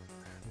 huh?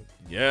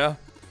 Yeah.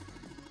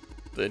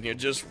 Then you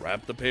just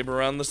wrap the paper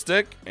around the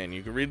stick and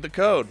you can read the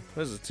code.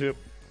 This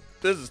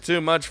is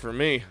too much for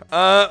me.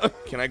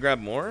 Can I grab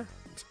more?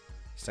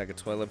 Stack of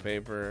toilet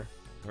paper.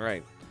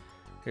 Alright.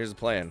 Here's the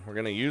plan. We're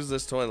gonna use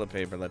this toilet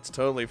paper that's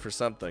totally for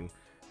something.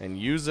 And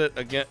use it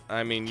again.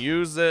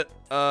 Use it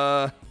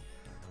to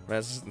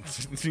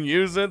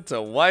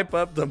wipe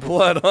up the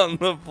blood on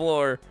the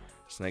floor.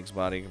 Snake's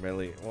body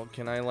really... Well,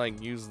 can I,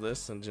 like, use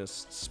this and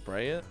just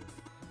spray it?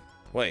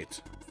 Wait.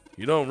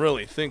 You don't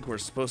really think we're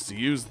supposed to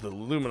use the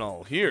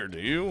luminol here, do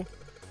you?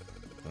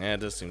 Yeah,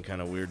 it does seem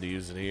kind of weird to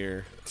use it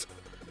here.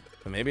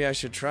 But maybe I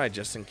should try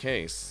just in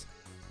case.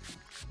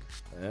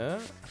 Yeah?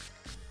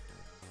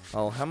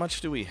 Oh, how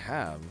much do we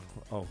have?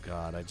 Oh,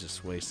 God, I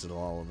just wasted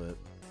all of it.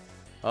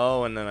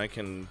 Oh, and then I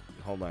can...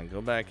 Hold on, go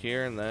back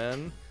here and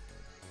then...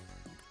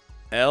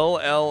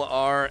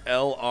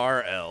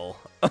 LLRLRL.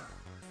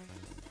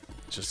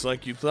 Just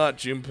like you thought,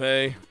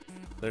 Junpei.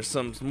 There's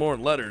some more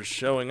letters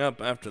showing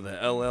up after the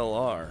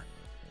LLR.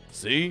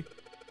 See?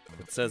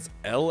 It says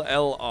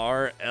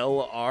LLRLRL.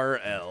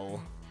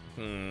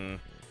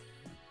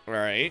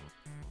 Alright.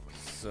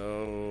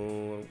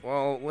 So,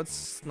 well,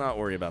 let's not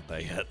worry about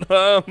that yet.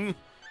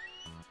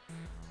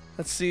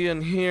 Let's see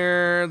in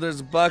here.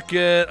 There's a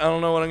bucket. I don't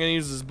know what I'm gonna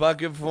use this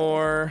bucket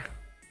for.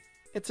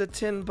 It's a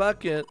tin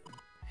bucket.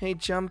 Hey,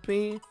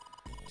 Jumpy.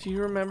 Do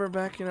you remember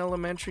back in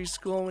elementary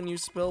school when you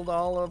spilled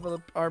all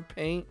of our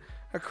paint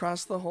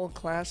across the whole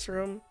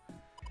classroom?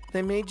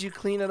 They made you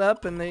clean it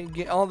up,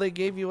 and all they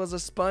gave you was a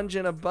sponge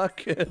and a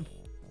bucket.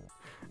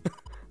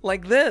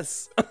 Like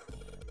this.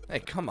 Hey,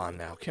 come on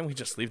now. Can't we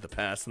just leave the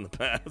past in the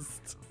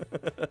past?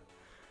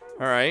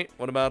 Alright,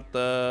 what about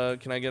the...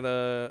 Can I get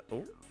a...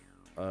 Oh.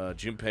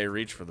 Junpei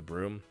reached for the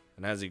broom,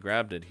 and as he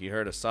grabbed it, he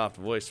heard a soft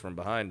voice from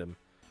behind him.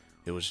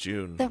 It was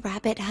June. The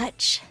rabbit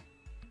hutch.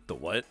 The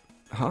what?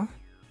 Huh?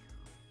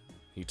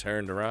 He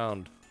turned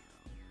around.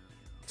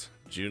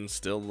 June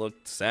still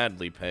looked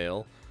sadly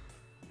pale,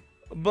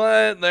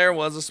 but there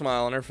was a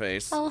smile on her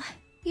face. Oh,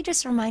 you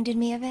just reminded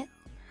me of it.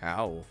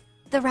 How?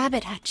 The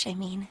rabbit hutch, I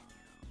mean.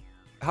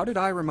 How did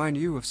I remind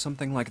you of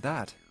something like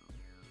that?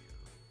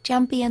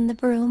 Jumpy and the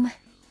broom.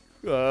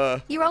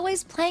 You're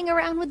always playing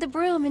around with the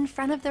broom in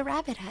front of the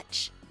rabbit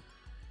hutch.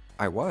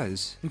 I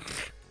was.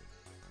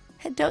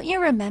 Don't you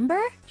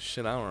remember?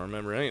 Shit, I don't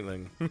remember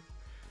anything.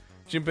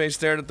 Junpei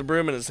stared at the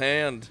broom in his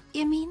hand.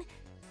 You mean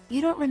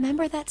you don't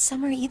remember that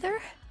summer either?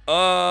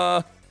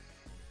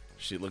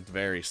 She looked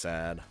very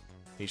sad.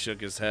 He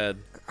shook his head.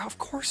 Of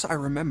course I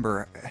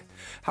remember.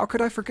 How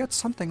could I forget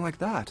something like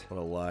that? What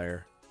a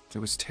liar. It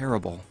was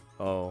terrible.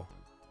 Oh.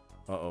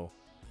 Uh-oh.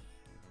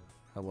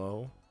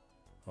 Hello?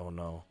 Oh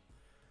no.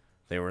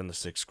 They were in the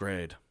 6th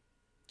grade.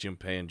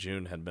 Junpei and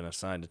June had been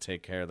assigned to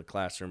take care of the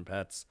classroom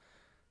pets,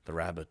 the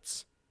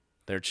rabbits.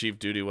 Their chief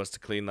duty was to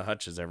clean the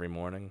hutches every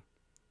morning.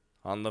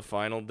 On the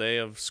final day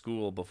of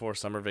school before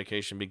summer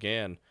vacation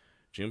began,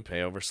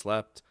 Junpei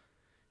overslept.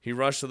 He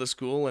rushed to the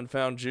school and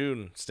found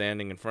June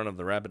standing in front of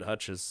the rabbit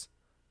hutches.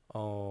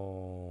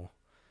 Oh.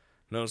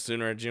 No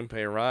sooner had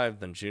Junpei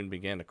arrived than June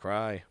began to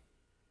cry.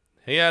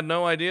 He had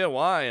no idea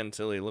why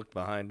until he looked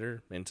behind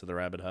her into the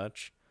rabbit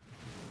hutch.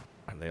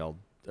 And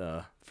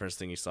first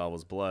thing he saw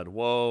was blood.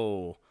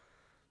 Whoa.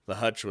 The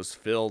hutch was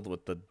filled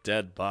with the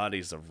dead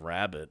bodies of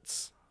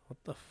rabbits.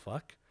 What the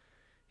fuck?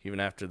 Even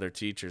after their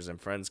teachers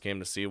and friends came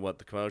to see what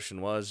the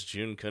commotion was,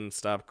 June couldn't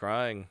stop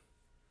crying.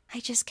 I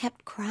just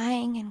kept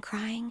crying and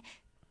crying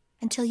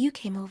until you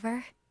came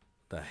over.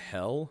 The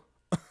hell?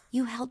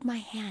 You held my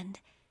hand,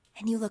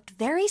 and you looked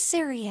very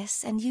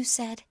serious, and you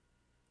said,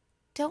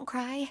 "Don't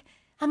cry.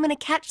 I'm gonna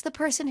catch the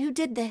person who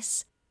did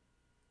this."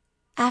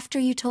 After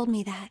you told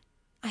me that,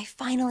 I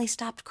finally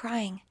stopped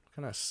crying. What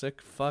kind of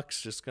sick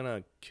fuck's just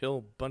gonna kill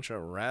a bunch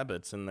of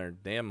rabbits in their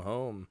damn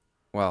home?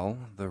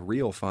 Well, the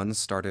real fun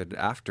started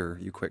after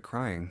you quit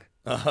crying.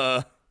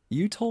 Uh-huh.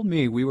 You told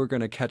me we were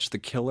gonna catch the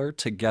killer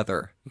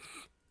together.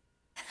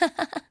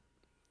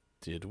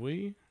 Did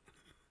we?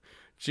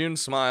 June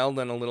smiled,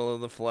 and a little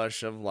of the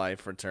flush of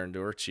life returned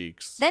to her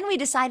cheeks. Then we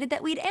decided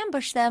that we'd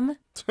ambush them.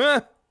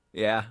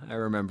 Yeah, I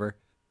remember.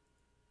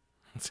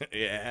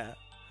 Yeah.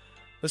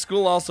 The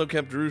school also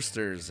kept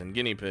roosters and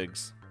guinea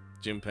pigs.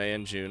 Junpei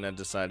and June had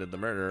decided the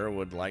murderer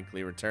would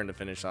likely return to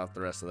finish off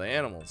the rest of the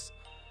animals.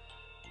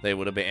 They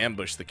would have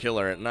ambushed the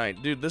killer at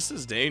night. Dude, this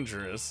is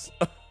dangerous.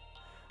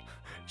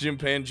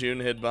 Junpei and June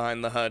hid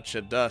behind the hutch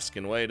at dusk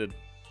and waited.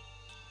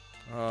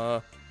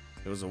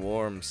 It was a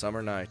warm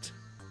summer night.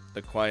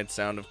 The quiet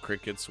sound of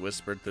crickets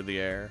whispered through the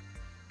air.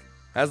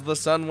 As the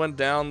sun went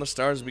down, the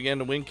stars began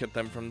to wink at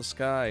them from the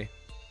sky.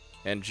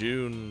 And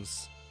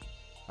June's,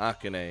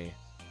 Akane,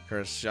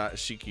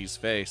 Kuroshiki's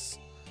face.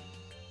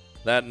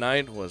 That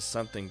night was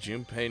something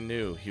Junpei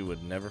knew he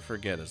would never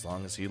forget as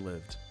long as he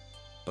lived.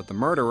 But the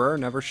murderer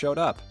never showed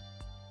up.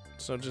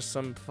 So just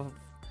some...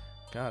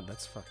 God,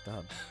 that's fucked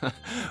up.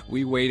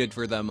 We waited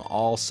for them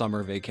all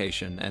summer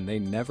vacation, and they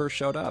never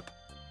showed up.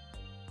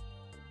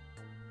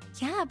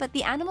 Yeah, but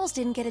the animals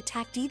didn't get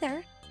attacked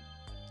either.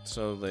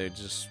 So they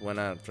just went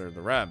after the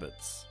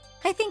rabbits.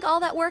 I think all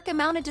that work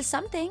amounted to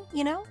something,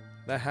 you know?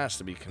 That has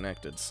to be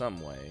connected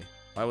some way.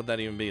 Why would that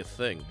even be a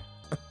thing?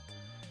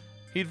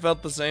 He'd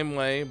felt the same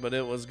way, but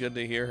it was good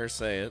to hear her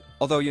say it.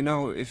 Although, you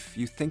know, if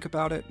you think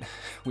about it,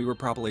 we were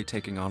probably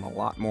taking on a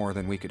lot more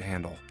than we could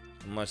handle.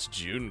 Unless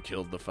June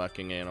killed the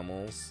fucking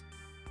animals.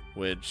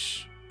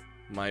 Which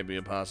might be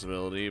a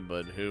possibility,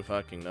 but who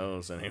fucking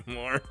knows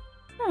anymore?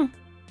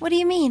 What do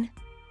you mean?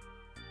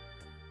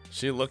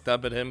 She looked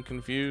up at him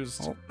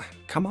confused. Oh,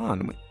 come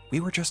on,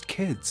 we were just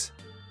kids.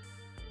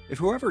 If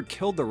whoever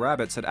killed the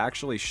rabbits had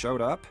actually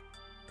showed up,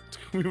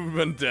 we would have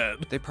been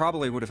dead. They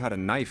probably would have had a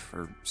knife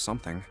or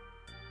something.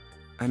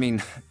 I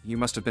mean, you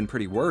must have been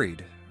pretty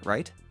worried,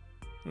 right?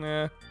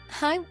 Nah.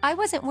 I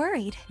wasn't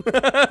worried.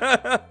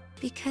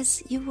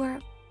 Because you were...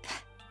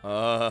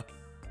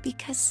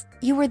 Because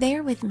you were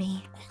there with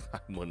me. I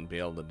wouldn't be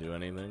able to do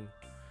anything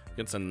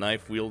against a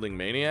knife-wielding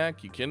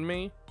maniac? You kidding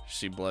me?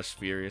 She blushed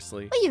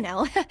furiously. Well, you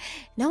know,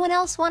 no one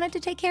else wanted to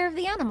take care of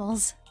the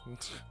animals.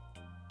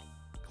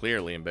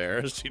 Clearly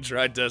embarrassed, he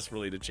tried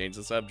desperately to change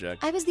the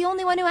subject. I was the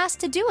only one who asked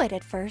to do it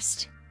at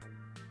first.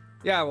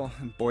 Yeah, well,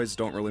 boys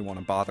don't really want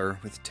to bother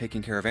with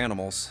taking care of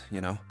animals,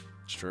 you know.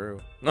 It's true.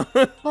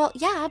 Well,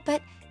 yeah,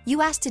 but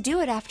you asked to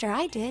do it after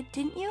I did,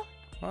 didn't you?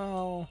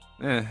 Well...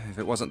 If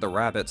it wasn't the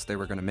rabbits, they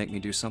were going to make me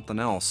do something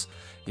else.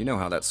 You know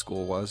how that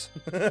school was.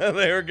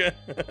 They were good.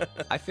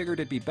 I figured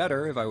it'd be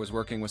better if I was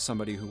working with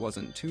somebody who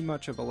wasn't too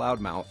much of a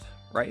loudmouth,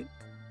 right?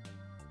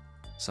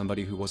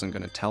 Somebody who wasn't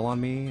going to tell on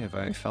me if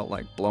I felt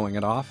like blowing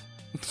it off.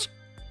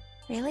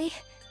 Really?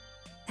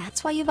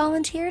 That's why you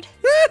volunteered?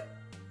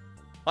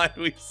 Why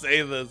do we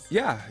say this?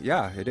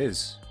 Yeah, it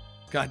is.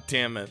 God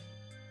damn it.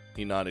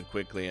 He nodded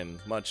quickly and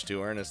much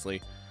too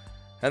earnestly,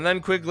 and then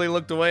quickly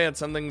looked away at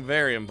something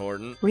very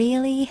important.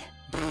 Really?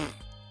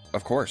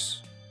 Of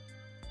course.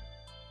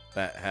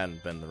 That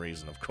hadn't been the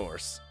reason, of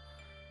course.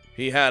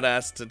 He had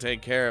asked to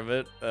take care of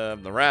it,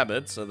 the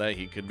rabbit, so that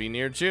he could be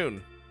near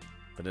June.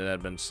 But it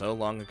had been so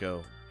long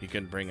ago, he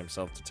couldn't bring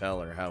himself to tell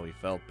her how he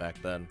felt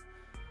back then.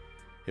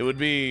 It would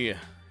be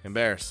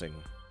embarrassing.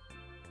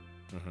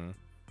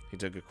 He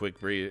took a quick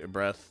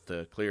breath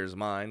to clear his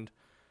mind,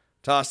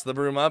 tossed the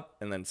broom up,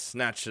 and then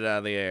snatched it out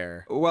of the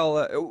air.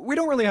 Well, we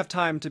don't really have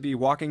time to be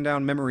walking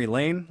down memory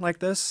lane like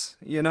this,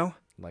 you know?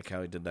 Like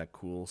how he did that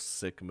cool,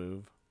 sick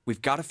move.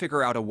 We've got to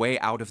figure out a way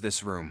out of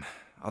this room.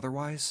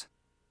 Otherwise...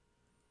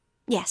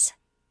 Yes.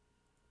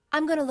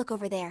 I'm gonna look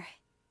over there.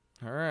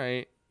 All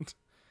right.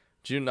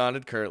 June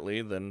nodded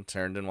curtly, then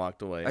turned and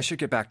walked away. I should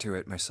get back to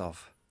it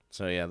myself.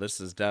 So yeah, this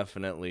is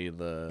definitely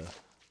the...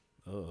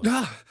 Oh,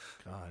 Ah!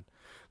 God.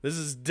 This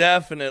is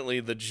definitely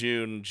the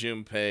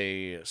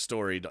Junpei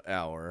story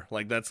hour.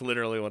 Like, that's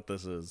literally what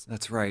this is.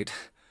 That's right.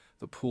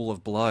 The pool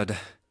of blood.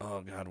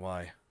 Oh, God,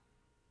 why?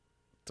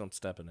 Don't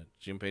step in it.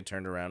 Junpei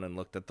turned around and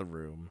looked at the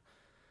room.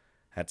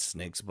 At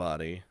Snake's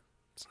body.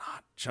 It's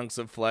not. Chunks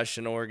of flesh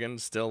and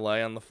organs still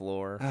lay on the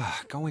floor.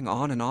 Going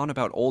on and on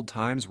about old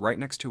times right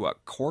next to a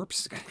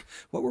corpse?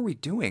 What were we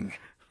doing?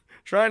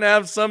 Trying to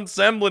have some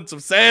semblance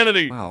of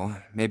sanity.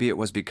 Well, maybe it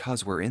was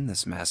because we're in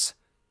this mess.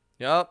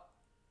 Yup.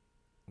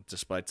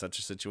 Despite such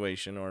a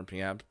situation, or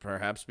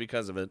perhaps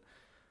because of it,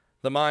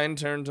 the mind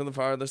turned to the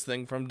farthest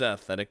thing from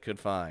death that it could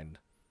find.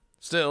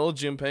 Still,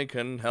 Junpei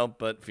couldn't help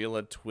but feel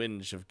a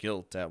twinge of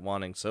guilt at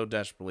wanting so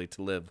desperately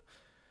to live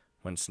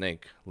when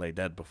Snake lay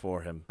dead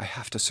before him. I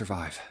have to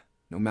survive,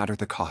 no matter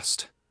the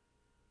cost.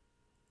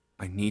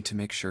 I need to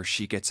make sure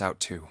she gets out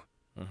too.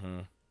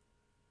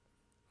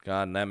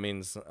 God, and that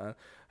means,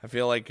 I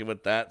feel like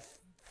with that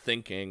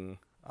thinking,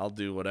 I'll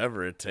do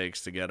whatever it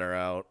takes to get her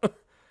out.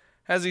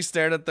 As he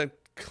stared at the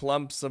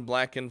clumps of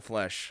blackened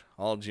flesh,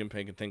 all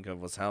Junpei could think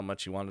of was how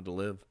much he wanted to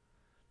live.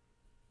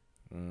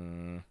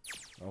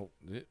 Oh,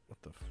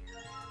 what the...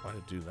 Why did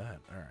it do that?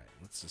 Alright,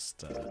 let's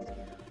just,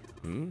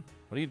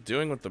 What are you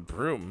doing with the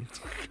broom?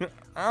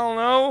 I don't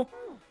know.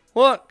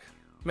 Look,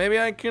 maybe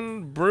I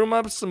can broom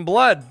up some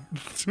blood.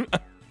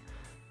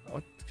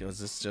 What, was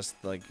this just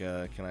like,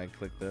 can I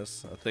click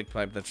this? A thick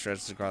pipe that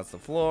stretches across the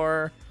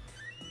floor.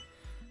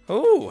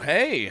 Oh,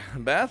 hey,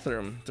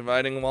 bathroom.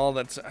 Dividing wall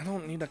that's... I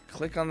don't need to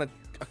click on the...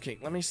 Okay,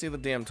 let me see the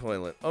damn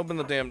toilet. Open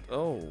the damn...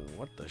 Oh,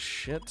 what the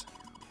shit?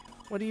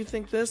 What do you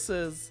think this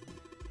is?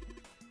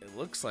 It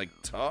looks like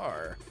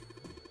tar.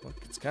 Look,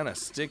 it's kind of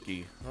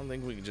sticky. I don't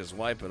think we can just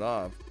wipe it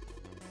off.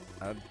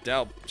 I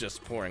doubt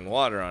just pouring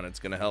water on it's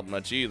going to help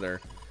much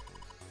either.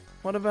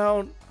 What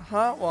about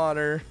hot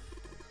water?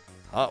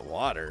 Hot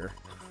water?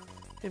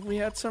 If we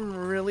had some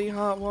really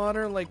hot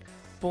water, like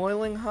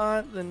boiling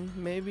hot, then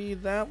maybe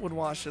that would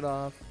wash it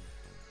off.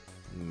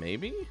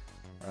 Maybe?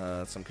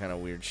 Some kind of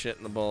weird shit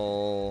in the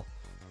bowl.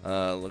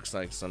 Looks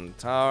like some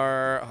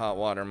tar. Hot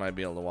water might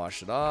be able to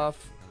wash it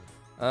off.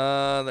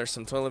 There's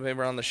some toilet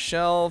paper on the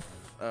shelf.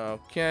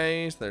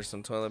 Okay, so there's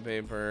some toilet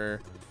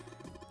paper.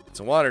 It's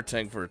a water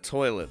tank for a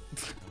toilet.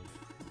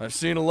 I've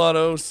seen a lot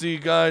of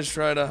OC guys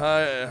try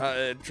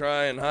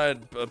and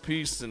hide a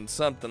piece in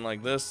something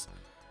like this.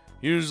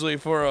 Usually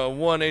for a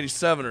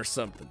 187 or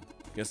something.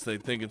 Guess they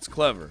think it's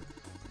clever.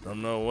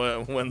 Don't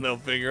know when they'll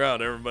figure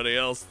out everybody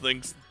else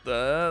thinks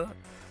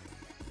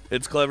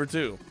it's clever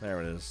too.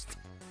 There it is.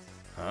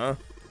 Huh?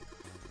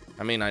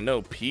 I mean, I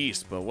know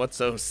peace, but what's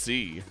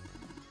OC?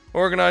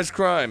 Organized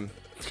crime.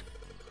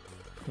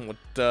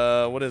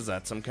 What is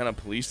that? Some kind of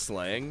police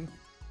slang?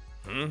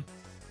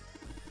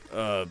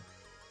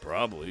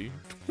 Probably.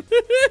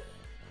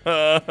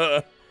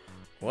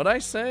 What'd I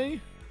say?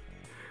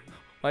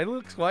 Why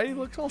do you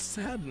look all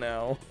sad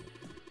now?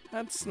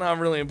 That's not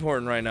really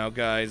important right now,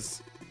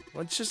 guys.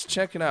 Let's just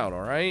check it out,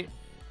 alright?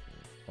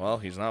 Well,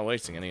 he's not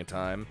wasting any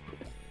time.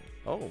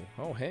 Oh,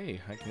 hey,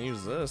 I can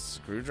use this.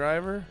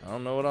 Screwdriver? I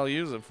don't know what I'll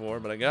use it for,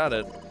 but I got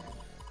it.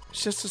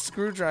 It's just a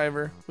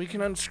screwdriver. We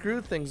can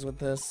unscrew things with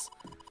this.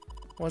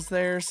 Was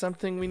there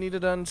something we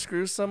needed to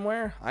unscrew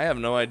somewhere? I have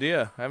no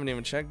idea. I haven't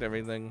even checked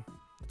everything.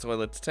 The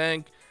toilet's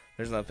tank.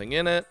 There's nothing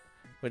in it,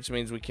 which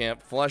means we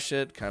can't flush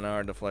it. Kind of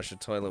hard to flush a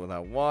toilet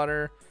without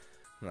water.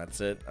 And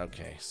that's it.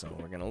 Okay, so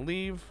we're gonna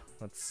leave.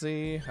 Let's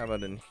see. How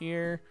about in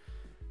here?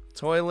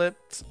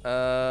 Toilet.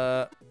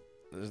 There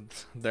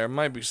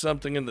might be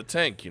something in the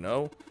tank, you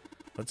know?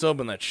 Let's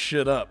open that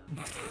shit up.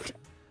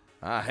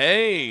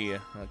 Hey! A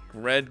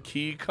red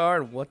key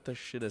card? What the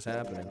shit is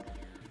happening?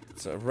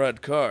 It's a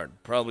red card.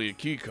 Probably a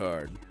key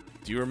card.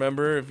 Do you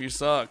remember if you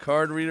saw a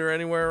card reader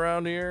anywhere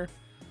around here?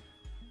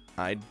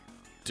 I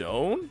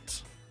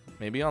don't?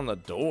 Maybe on the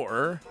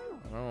door?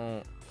 I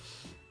don't...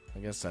 I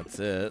guess that's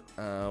it.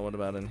 What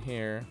about in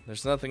here?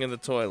 There's nothing in the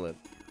toilet.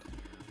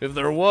 If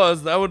there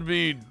was, that would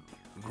be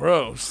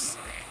gross.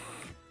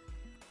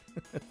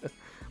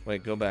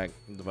 Wait, go back.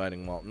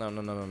 Dividing wall. No.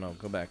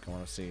 Go back. I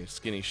want to see.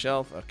 Skinny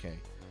shelf. Okay.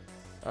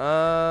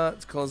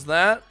 Let's close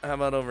that. How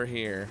about over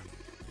here?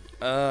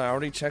 I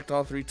already checked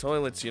all 3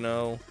 toilets, you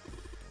know.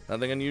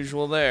 Nothing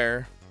unusual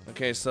there.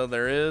 Okay, so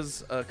there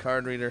is a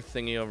card reader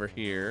thingy over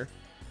here.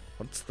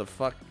 What's the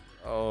fuck?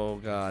 Oh,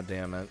 god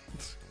damn it.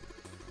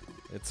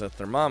 It's a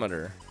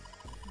thermometer.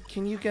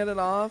 Can you get it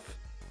off?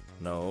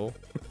 No.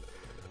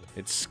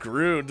 It's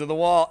screwed to the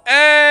wall.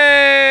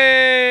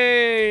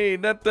 Hey!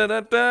 Da da da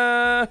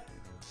da!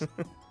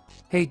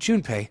 Hey,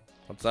 Junpei,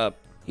 What's up?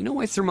 you know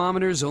why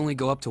thermometers only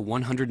go up to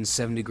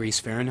 107 degrees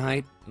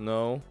Fahrenheit?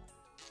 No,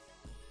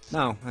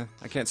 No,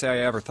 I can't say I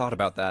ever thought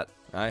about that.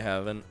 I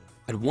haven't.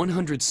 At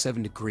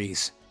 107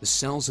 degrees, the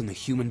cells in the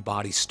human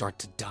body start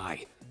to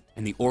die,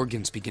 and the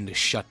organs begin to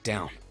shut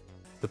down.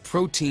 The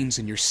proteins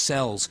in your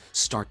cells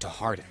start to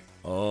harden.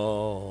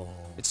 Oh.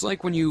 It's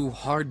like when you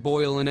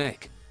hard-boil an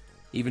egg.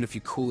 Even if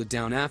you cool it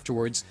down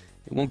afterwards,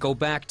 it won't go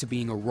back to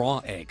being a raw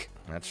egg.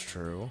 That's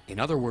true. In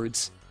other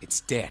words,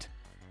 it's dead.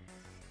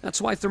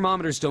 That's why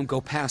thermometers don't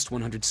go past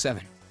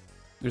 107.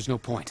 There's no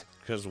point.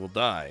 Because we'll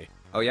die.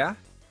 Oh yeah?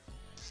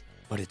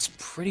 But it's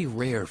pretty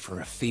rare for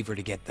a fever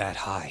to get that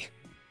high.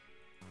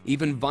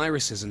 Even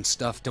viruses and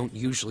stuff don't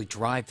usually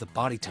drive the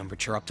body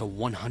temperature up to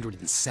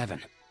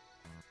 107.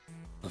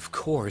 Of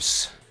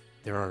course,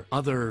 there are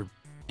other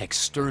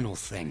external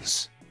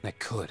things that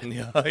could.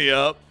 Yeah,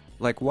 yup.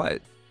 Like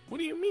what? What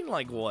do you mean,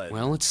 like what?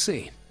 Well, let's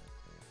see.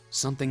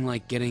 Something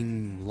like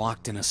getting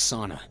locked in a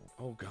sauna,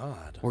 Oh,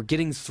 God. or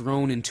getting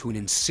thrown into an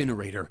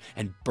incinerator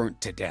and burnt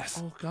to death.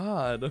 Oh,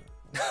 God.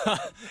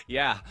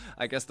 Yeah,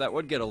 I guess that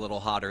would get a little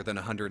hotter than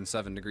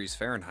 107 degrees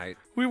Fahrenheit.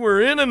 We were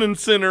in an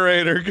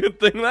incinerator. Good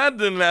thing that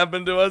didn't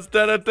happen to us.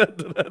 Da, da, da,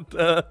 da, da,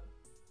 da.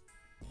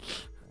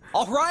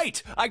 All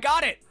right, I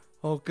got it.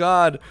 Oh,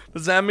 God.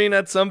 Does that mean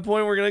at some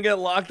point we're going to get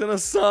locked in a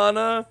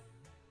sauna?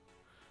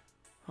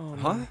 Oh,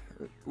 Huh?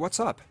 What's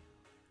up?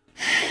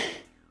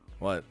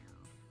 What?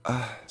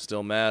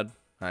 Still mad?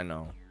 I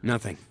know.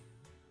 Nothing.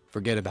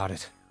 Forget about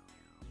it.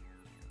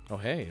 Oh,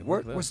 hey. look What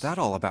at was this. that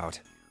all about?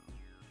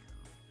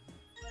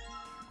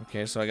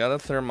 Okay, so I got a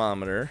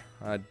thermometer.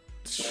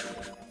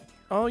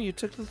 Oh, you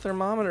took the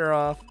thermometer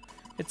off.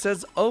 It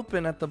says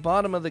open at the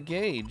bottom of the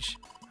gauge.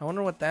 I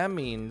wonder what that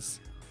means.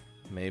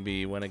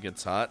 Maybe when it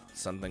gets hot,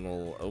 something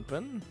will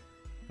open?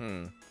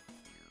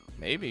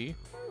 Maybe.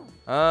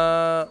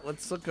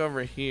 Let's look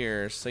over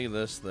here. See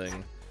this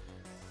thing.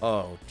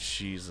 Oh,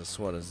 Jesus,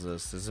 what is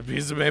this? There's a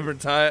piece of paper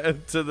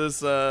tied to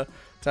this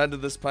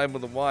pipe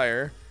with a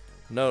wire.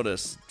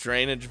 Notice,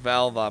 drainage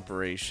valve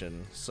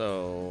operation.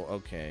 So,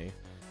 okay.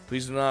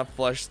 Please do not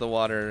flush the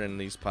water in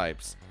these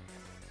pipes.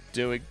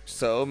 Doing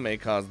so may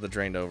cause the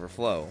drain to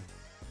overflow.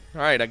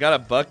 Alright, I got a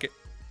bucket.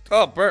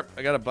 Oh, burp.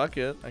 I got a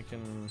bucket. I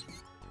can...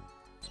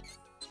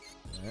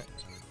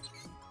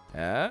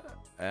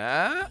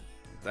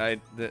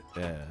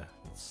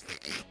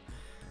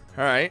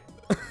 Alright.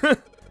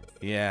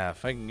 Yeah,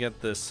 if I can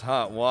get this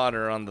hot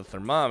water on the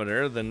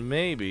thermometer, then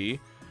maybe...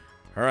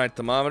 Alright,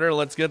 thermometer,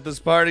 let's get this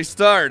party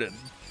started.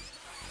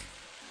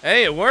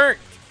 Hey, it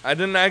worked!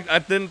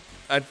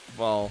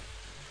 Well...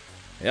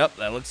 Yep,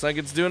 that looks like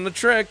it's doing the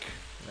trick.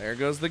 There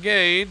goes the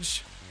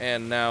gauge.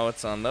 And now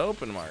it's on the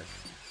open mark.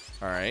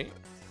 Alright.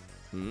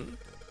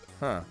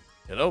 Huh.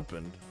 It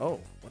opened. Oh,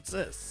 what's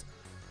this?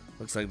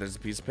 Looks like there's a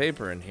piece of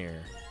paper in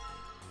here.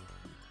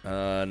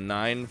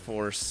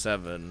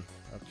 947.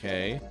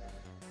 Okay.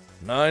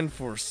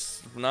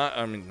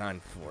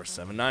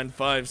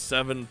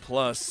 957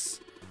 plus.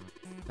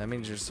 That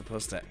means you're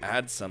supposed to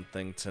add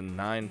something to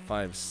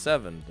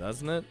 957,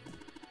 doesn't it?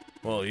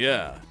 Well,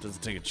 yeah. It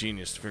doesn't take a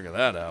genius to figure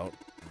that out.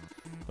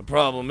 The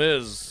problem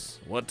is,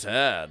 what to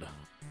add?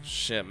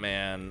 Shit,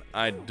 man.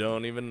 I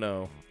don't even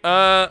know.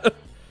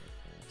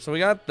 So we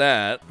got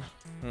that.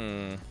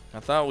 I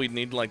thought we'd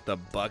need, like, the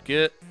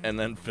bucket and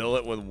then fill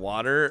it with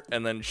water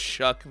and then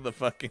shuck the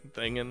fucking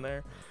thing in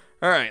there.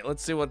 Alright,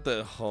 let's see what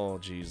the... Oh,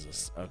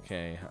 Jesus.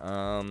 Okay,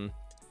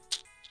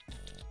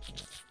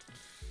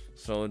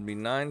 so it'd be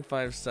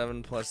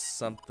 957 plus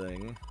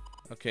something.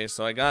 Okay,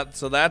 so I got...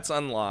 So that's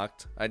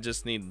unlocked. I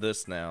just need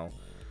this now.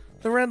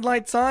 The red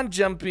light's on,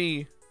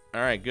 Jumpy!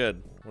 Alright,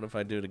 good. What if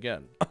I do it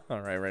again?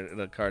 Alright, right,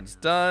 the card's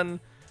done.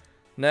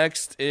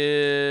 Next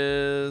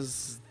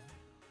is...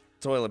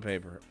 toilet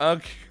paper.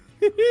 Okay.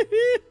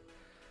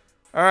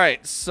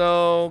 Alright,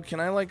 so... Can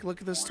I, like,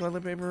 look at this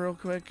toilet paper real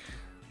quick?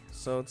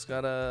 So it's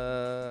got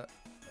a...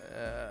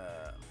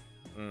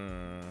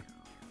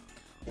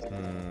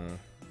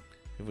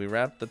 If we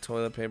wrap the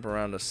toilet paper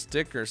around a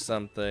stick or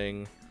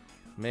something,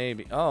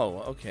 maybe...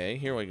 Oh, okay,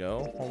 here we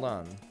go. Hold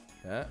on.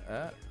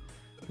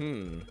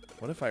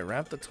 What if I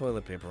wrap the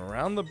toilet paper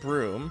around the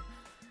broom?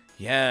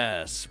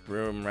 Yes,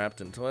 broom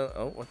wrapped in toilet...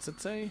 Oh, what's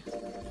it say?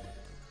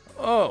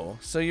 Oh,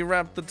 so you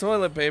wrap the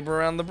toilet paper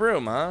around the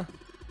broom, huh?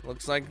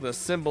 Looks like the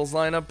symbols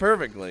line up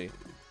perfectly.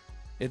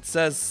 It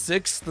says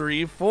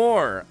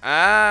 634.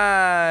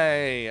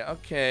 Aye.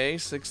 Okay,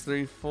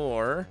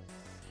 634.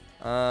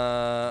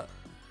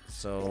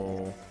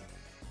 So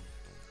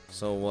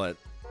what?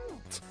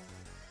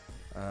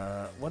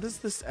 What is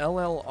this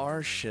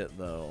LLR shit,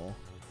 though?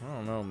 I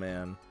don't know,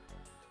 man.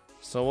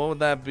 So what would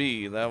that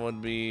be? That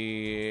would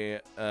be,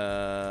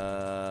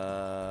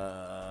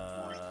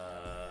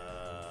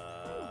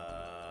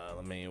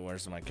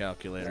 where's my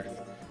calculator?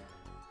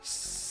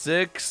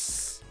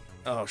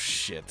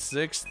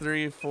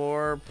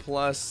 634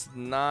 plus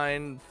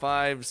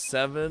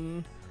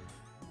 957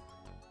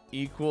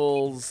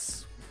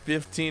 equals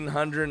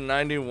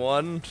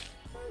 1591.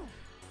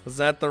 Was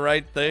that the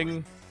right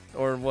thing?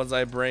 Or was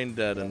I brain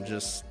dead and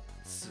just...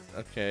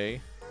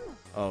 Okay.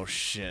 Oh,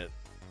 shit.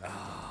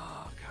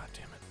 Oh, god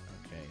damn it.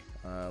 Okay.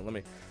 Let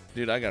me...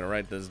 Dude, I gotta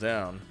write this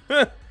down.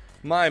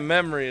 My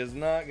memory is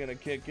not gonna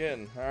kick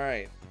in.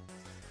 Alright.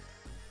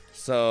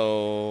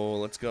 So,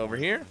 let's go over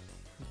here.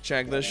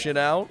 Check this shit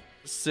out.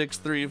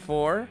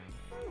 634.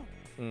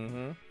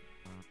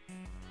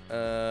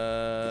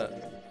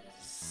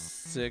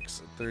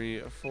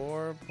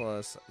 634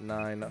 plus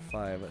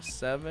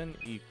 957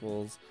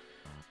 equals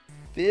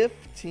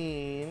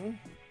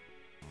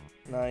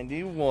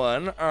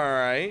 1591.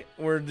 Alright,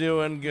 we're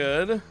doing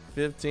good.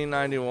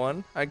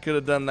 1591. I could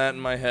have done that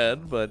in my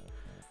head, but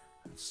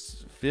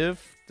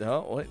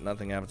oh, wait,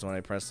 nothing happens when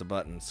I press the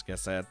buttons.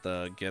 Guess I have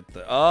to get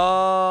the...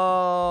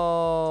 Oh!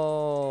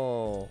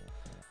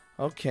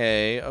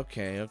 Okay. I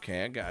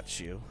got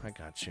you.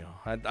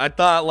 I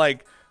thought,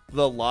 like,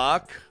 the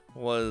lock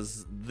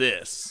was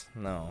this.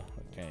 No,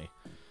 okay.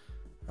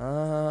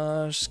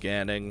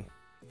 Scanning.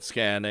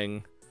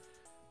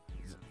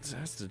 It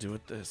has to do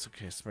with this.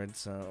 Okay, spread.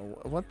 So,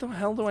 what the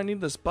hell do I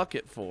need this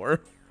bucket for?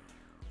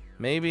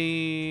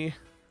 Maybe.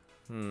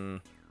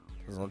 Doesn't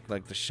look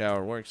like the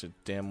shower works. It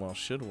damn well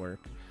should work.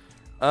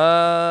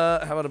 How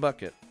about a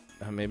bucket?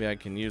 Maybe I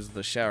can use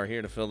the shower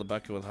here to fill the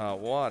bucket with hot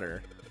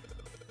water.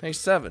 Hey,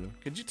 7,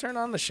 could you turn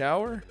on the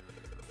shower?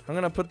 I'm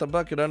gonna put the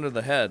bucket under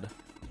the head.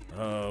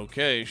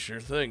 Okay, sure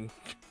thing.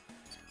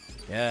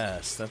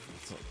 Yes,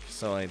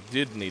 so I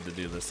did need to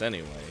do this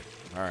anyway.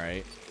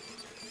 Alright.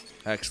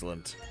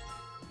 Excellent.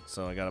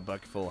 So I got a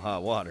bucket full of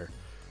hot water.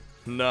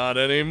 Not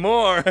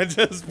anymore. I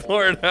just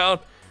poured it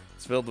out.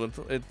 It's filled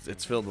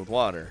with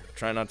water.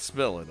 Try not to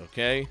spill it,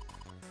 okay?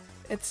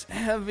 It's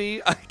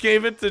heavy. I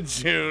gave it to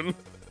June.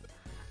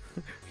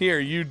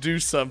 Here, you do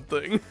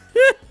something.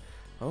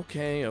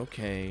 Okay.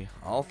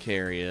 I'll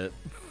carry it.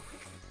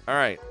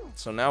 Alright,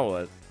 so now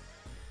what?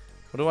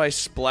 What do I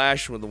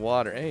splash with the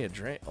water? Hey, a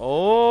drain.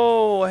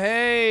 Oh,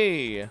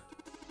 hey!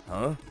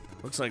 Huh?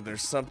 Looks like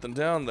there's something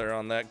down there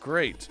on that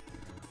grate.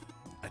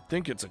 I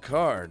think it's a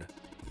card.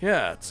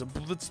 Yeah, it's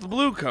the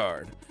blue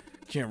card.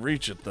 Can't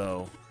reach it,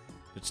 though.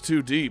 It's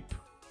too deep.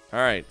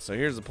 Alright, so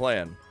here's the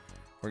plan.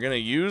 We're gonna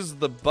use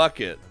the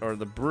bucket, or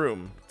the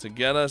broom, to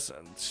get us...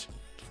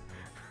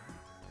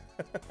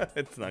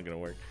 It's not gonna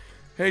work.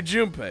 Hey,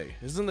 Junpei,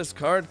 isn't this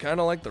card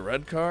kind of like the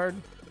red card?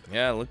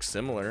 Yeah, it looks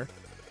similar.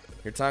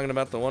 You're talking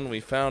about the one we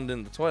found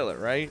in the toilet,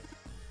 right?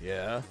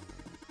 Yeah.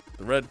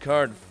 The red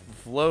card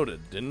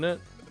floated, didn't it?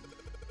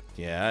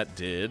 Yeah, it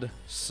did.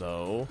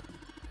 So...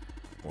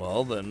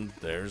 Well, then,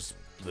 there's...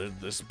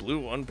 This blue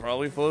one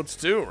probably floats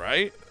too,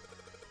 right?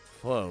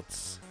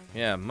 Floats.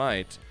 Yeah,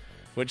 might.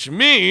 Which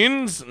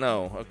means...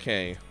 No,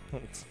 okay.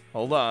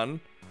 Hold on.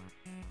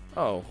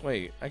 Oh,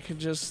 wait. I could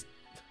just...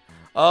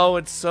 Oh,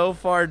 it's so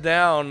far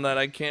down that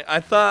I can't...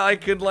 I thought I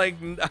could, like...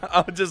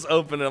 I'll just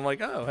open it. I'm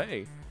like, oh,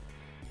 hey.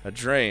 A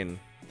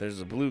drain.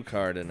 There's a blue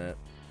card in it.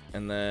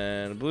 And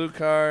then a blue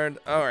card.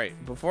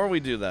 Alright, before we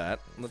do that,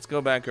 let's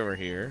go back over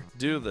here.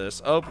 Do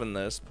this. Open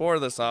this. Pour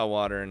this hot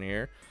water in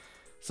here.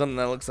 Something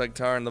that looks like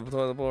tar in the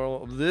toilet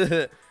bowl.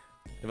 If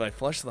I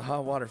flush the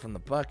hot water from the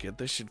bucket,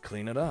 this should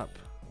clean it up.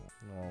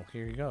 Well,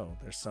 here you go.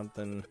 There's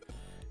something...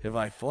 If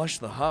I flush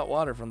the hot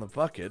water from the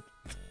bucket...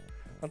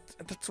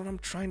 That's what I'm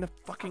trying to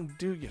fucking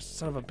do, you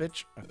son of a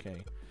bitch.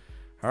 Okay.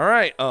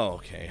 Alright. Oh,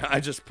 okay. I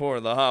just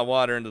poured the hot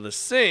water into the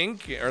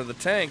sink, or the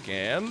tank,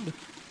 and...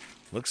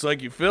 Looks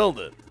like you filled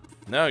it.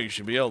 Now you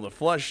should be able to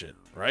flush it,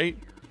 right?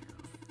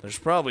 There's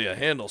probably a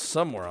handle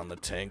somewhere on the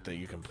tank that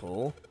you can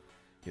pull.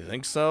 You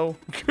think so?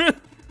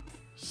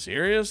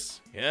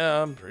 Serious?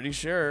 Yeah, I'm pretty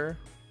sure.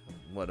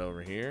 What,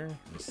 over here?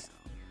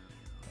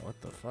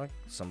 What the fuck?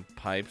 Some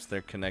pipes,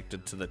 they're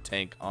connected to the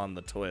tank on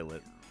the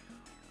toilet.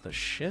 The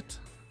shit?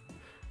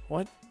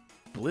 What?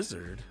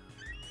 Blizzard?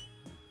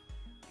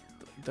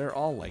 They're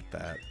all like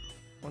that.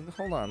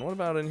 Hold on, what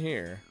about in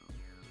here?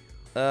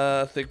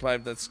 Thick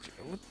pipe that's...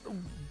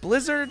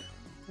 Blizzard?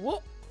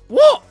 What?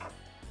 Whoa!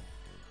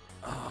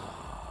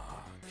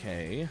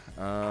 Okay,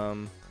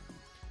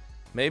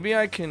 maybe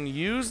I can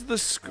use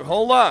the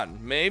hold on.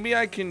 Maybe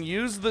I can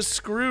use the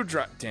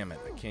screwdriver. Damn it,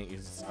 I can't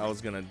use... I was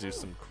gonna do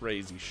some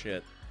crazy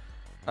shit.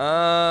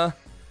 Alright,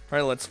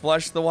 let's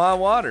flush the hot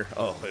water.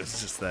 Oh,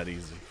 it's just that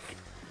easy.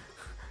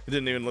 It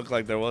didn't even look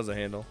like there was a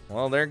handle.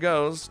 Well, there it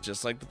goes.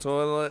 Just like the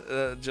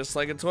toilet, just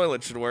like a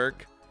toilet should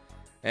work.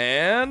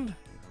 And...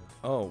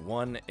 Oh,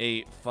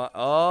 185.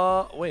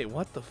 Oh, wait,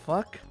 what the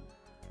fuck?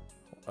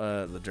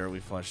 The dirt we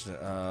flushed.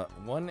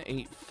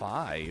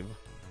 185.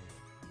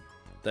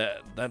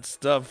 That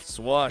stuff's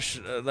washed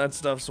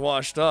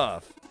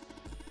off.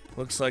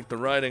 Looks like the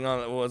writing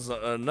on it was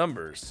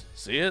numbers.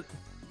 See it?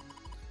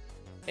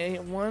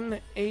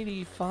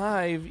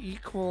 185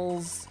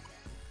 equals...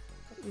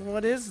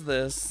 What is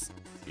this?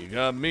 You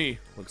got me.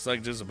 Looks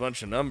like just a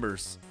bunch of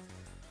numbers.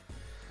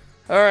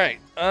 Alright,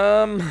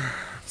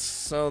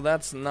 so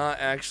that's not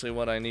actually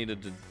what I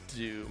needed to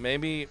do.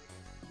 Maybe...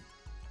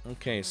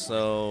 Okay,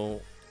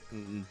 so...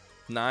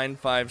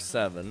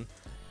 957.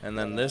 And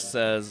then this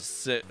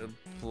says...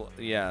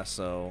 Yeah,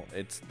 so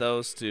it's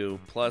those two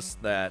plus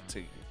that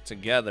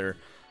together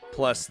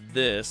plus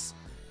this.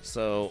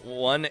 So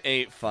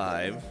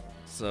 185.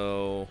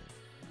 So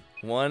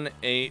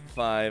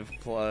 185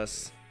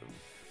 plus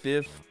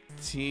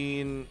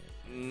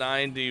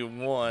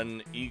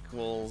 1591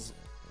 equals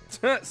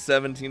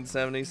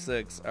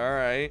 1776.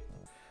 Alright.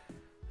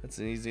 That's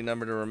an easy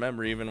number to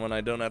remember even when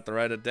I don't have to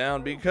write it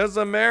down because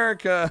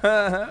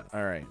America.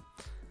 Alright.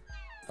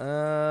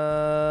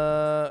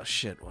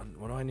 Shit.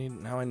 What do I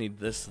need? Now I need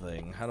this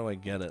thing. How do I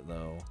get it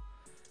though?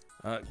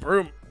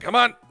 Broom. Come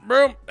on.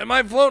 Broom. Am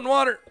I floating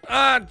water?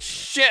 Ah,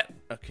 shit.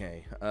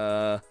 Okay.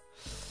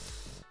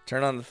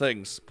 Turn on the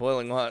things.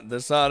 Boiling hot.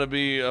 This ought to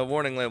be a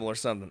warning label or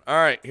something.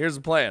 Alright, here's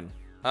the plan.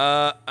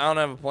 I don't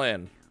have a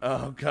plan.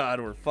 Oh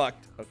god, we're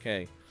fucked.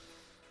 Okay.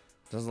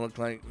 Doesn't look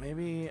like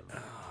maybe...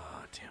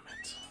 Oh, damn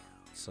it.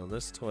 So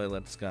this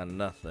toilet's got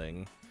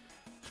nothing.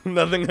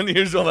 Nothing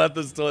unusual about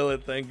this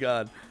toilet, thank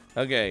god.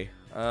 Okay.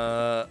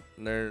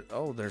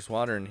 There's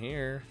water in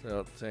here.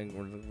 So think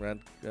we're at,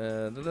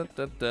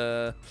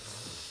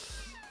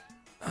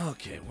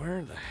 Okay,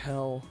 where the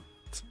hell...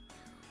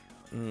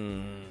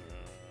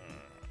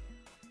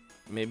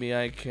 Maybe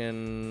I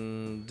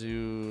can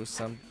do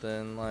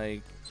something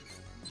like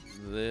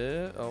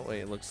this. Oh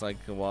wait, it looks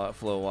like the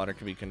flow of water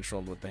can be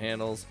controlled with the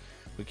handles.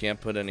 We can't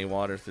put any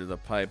water through the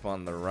pipe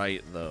on the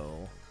right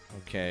though.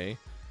 Okay.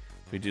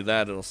 If we do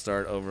that, it'll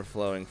start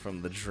overflowing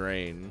from the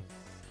drain.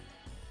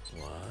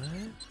 What?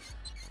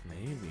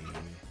 Maybe.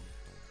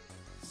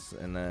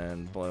 And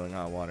then boiling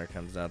hot water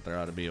comes out. There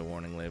ought to be a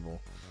warning label.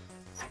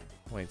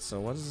 Wait, so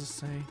what does this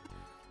say?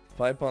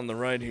 Pipe on the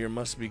right here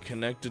must be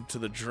connected to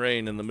the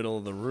drain in the middle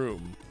of the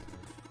room.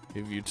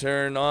 If you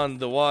turn on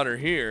the water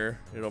here,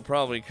 it'll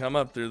probably come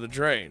up through the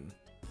drain.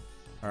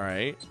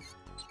 Alright.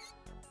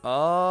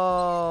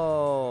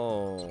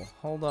 Oh,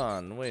 hold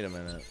on. Wait a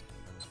minute.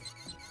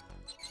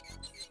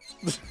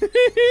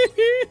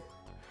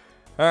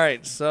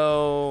 Alright,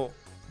 so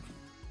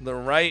the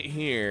right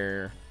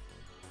here.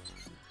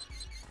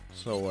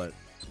 So what?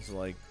 It's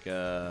like,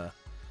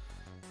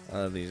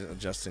 these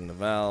adjusting the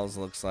valves.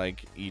 Looks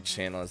like each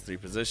handle has 3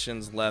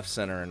 positions: left,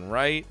 center, and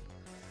right.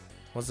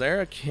 Was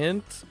there a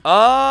hint?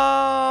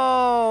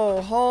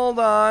 Oh, hold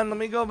on. Let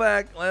me go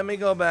back. Let me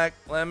go back.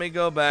 Let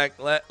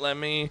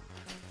me.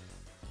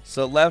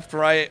 So left,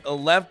 right,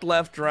 left,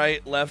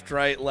 right, left,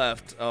 right,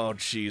 left. Oh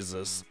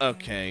Jesus.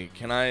 Okay,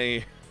 can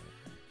I?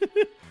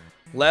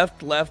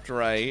 Left,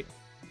 right.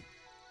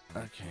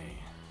 Okay.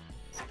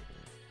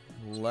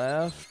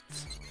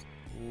 Left,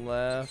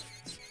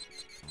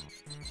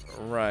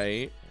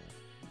 right,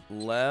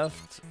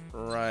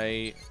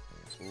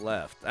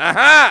 left.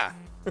 Aha!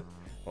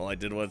 Well, I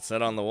did what it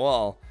said on the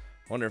wall.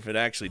 Wonder if it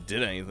actually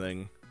did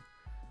anything.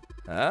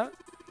 Huh?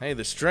 Hey,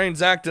 the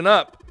strain's acting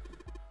up.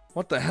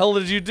 What the hell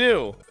did you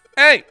do?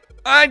 Hey,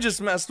 I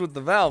just messed with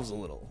the valves a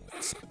little.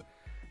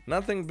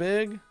 Nothing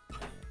big.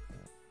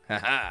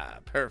 Haha,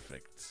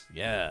 perfect.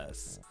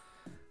 Yes.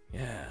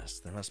 Yes,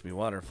 there must be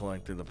water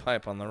flowing through the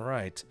pipe on the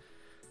right.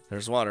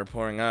 There's water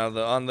pouring out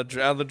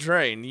of the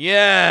drain.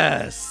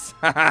 Yes!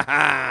 Ha ha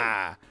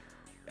ha!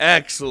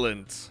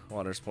 Excellent.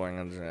 Water's pouring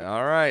on the drain.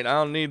 Alright, I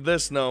don't need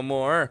this no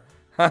more.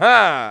 Ha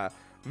ha!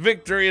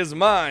 Victory is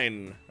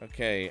mine.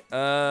 Okay,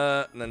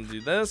 and then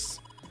do this.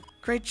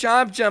 Great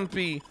job,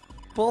 Jumpy.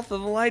 Both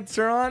of the lights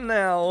are on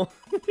now.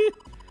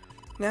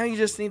 Now you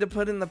just need to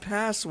put in the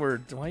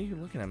password. Why are you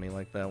looking at me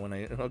like that when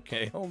I...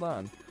 Okay, hold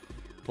on.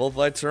 Both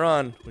lights are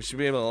on. We should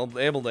be able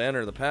to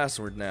enter the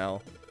password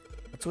now.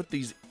 What's with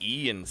these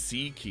E and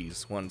C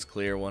keys? One's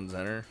clear, one's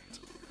enter.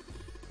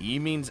 E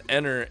means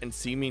enter and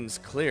C means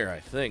clear, I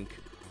think.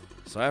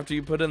 So after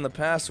you put in the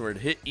password,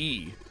 hit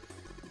E.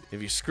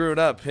 If you screw it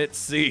up, hit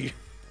C.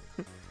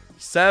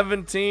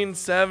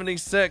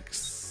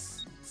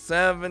 1776.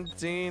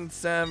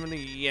 1770.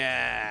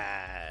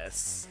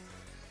 Yes.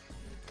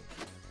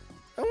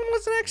 That one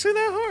wasn't actually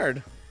that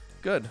hard.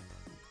 Good.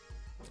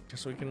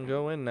 Guess we can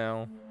go in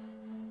now.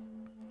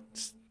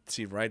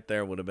 See, right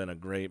there would have been a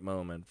great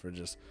moment for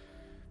just...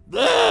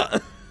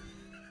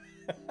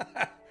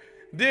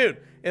 Dude,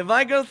 if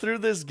I go through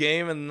this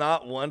game and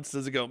not once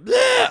does it go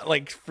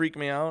like freak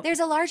me out, There's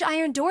a large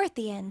iron door at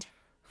the end.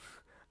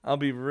 I'll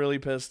be really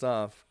pissed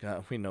off.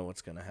 God, we know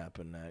what's gonna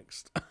happen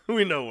next.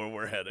 We know where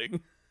we're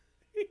heading.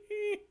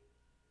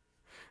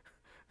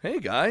 Hey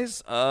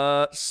guys,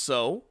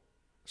 so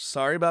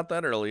sorry about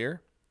that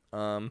earlier.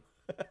 I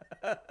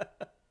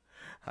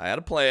had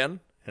a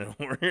plan and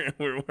we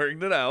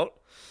worked it out.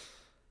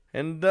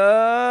 And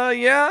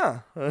yeah.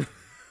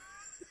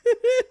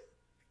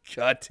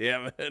 God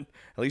damn it. At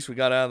least we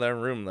got out of that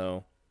room,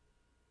 though.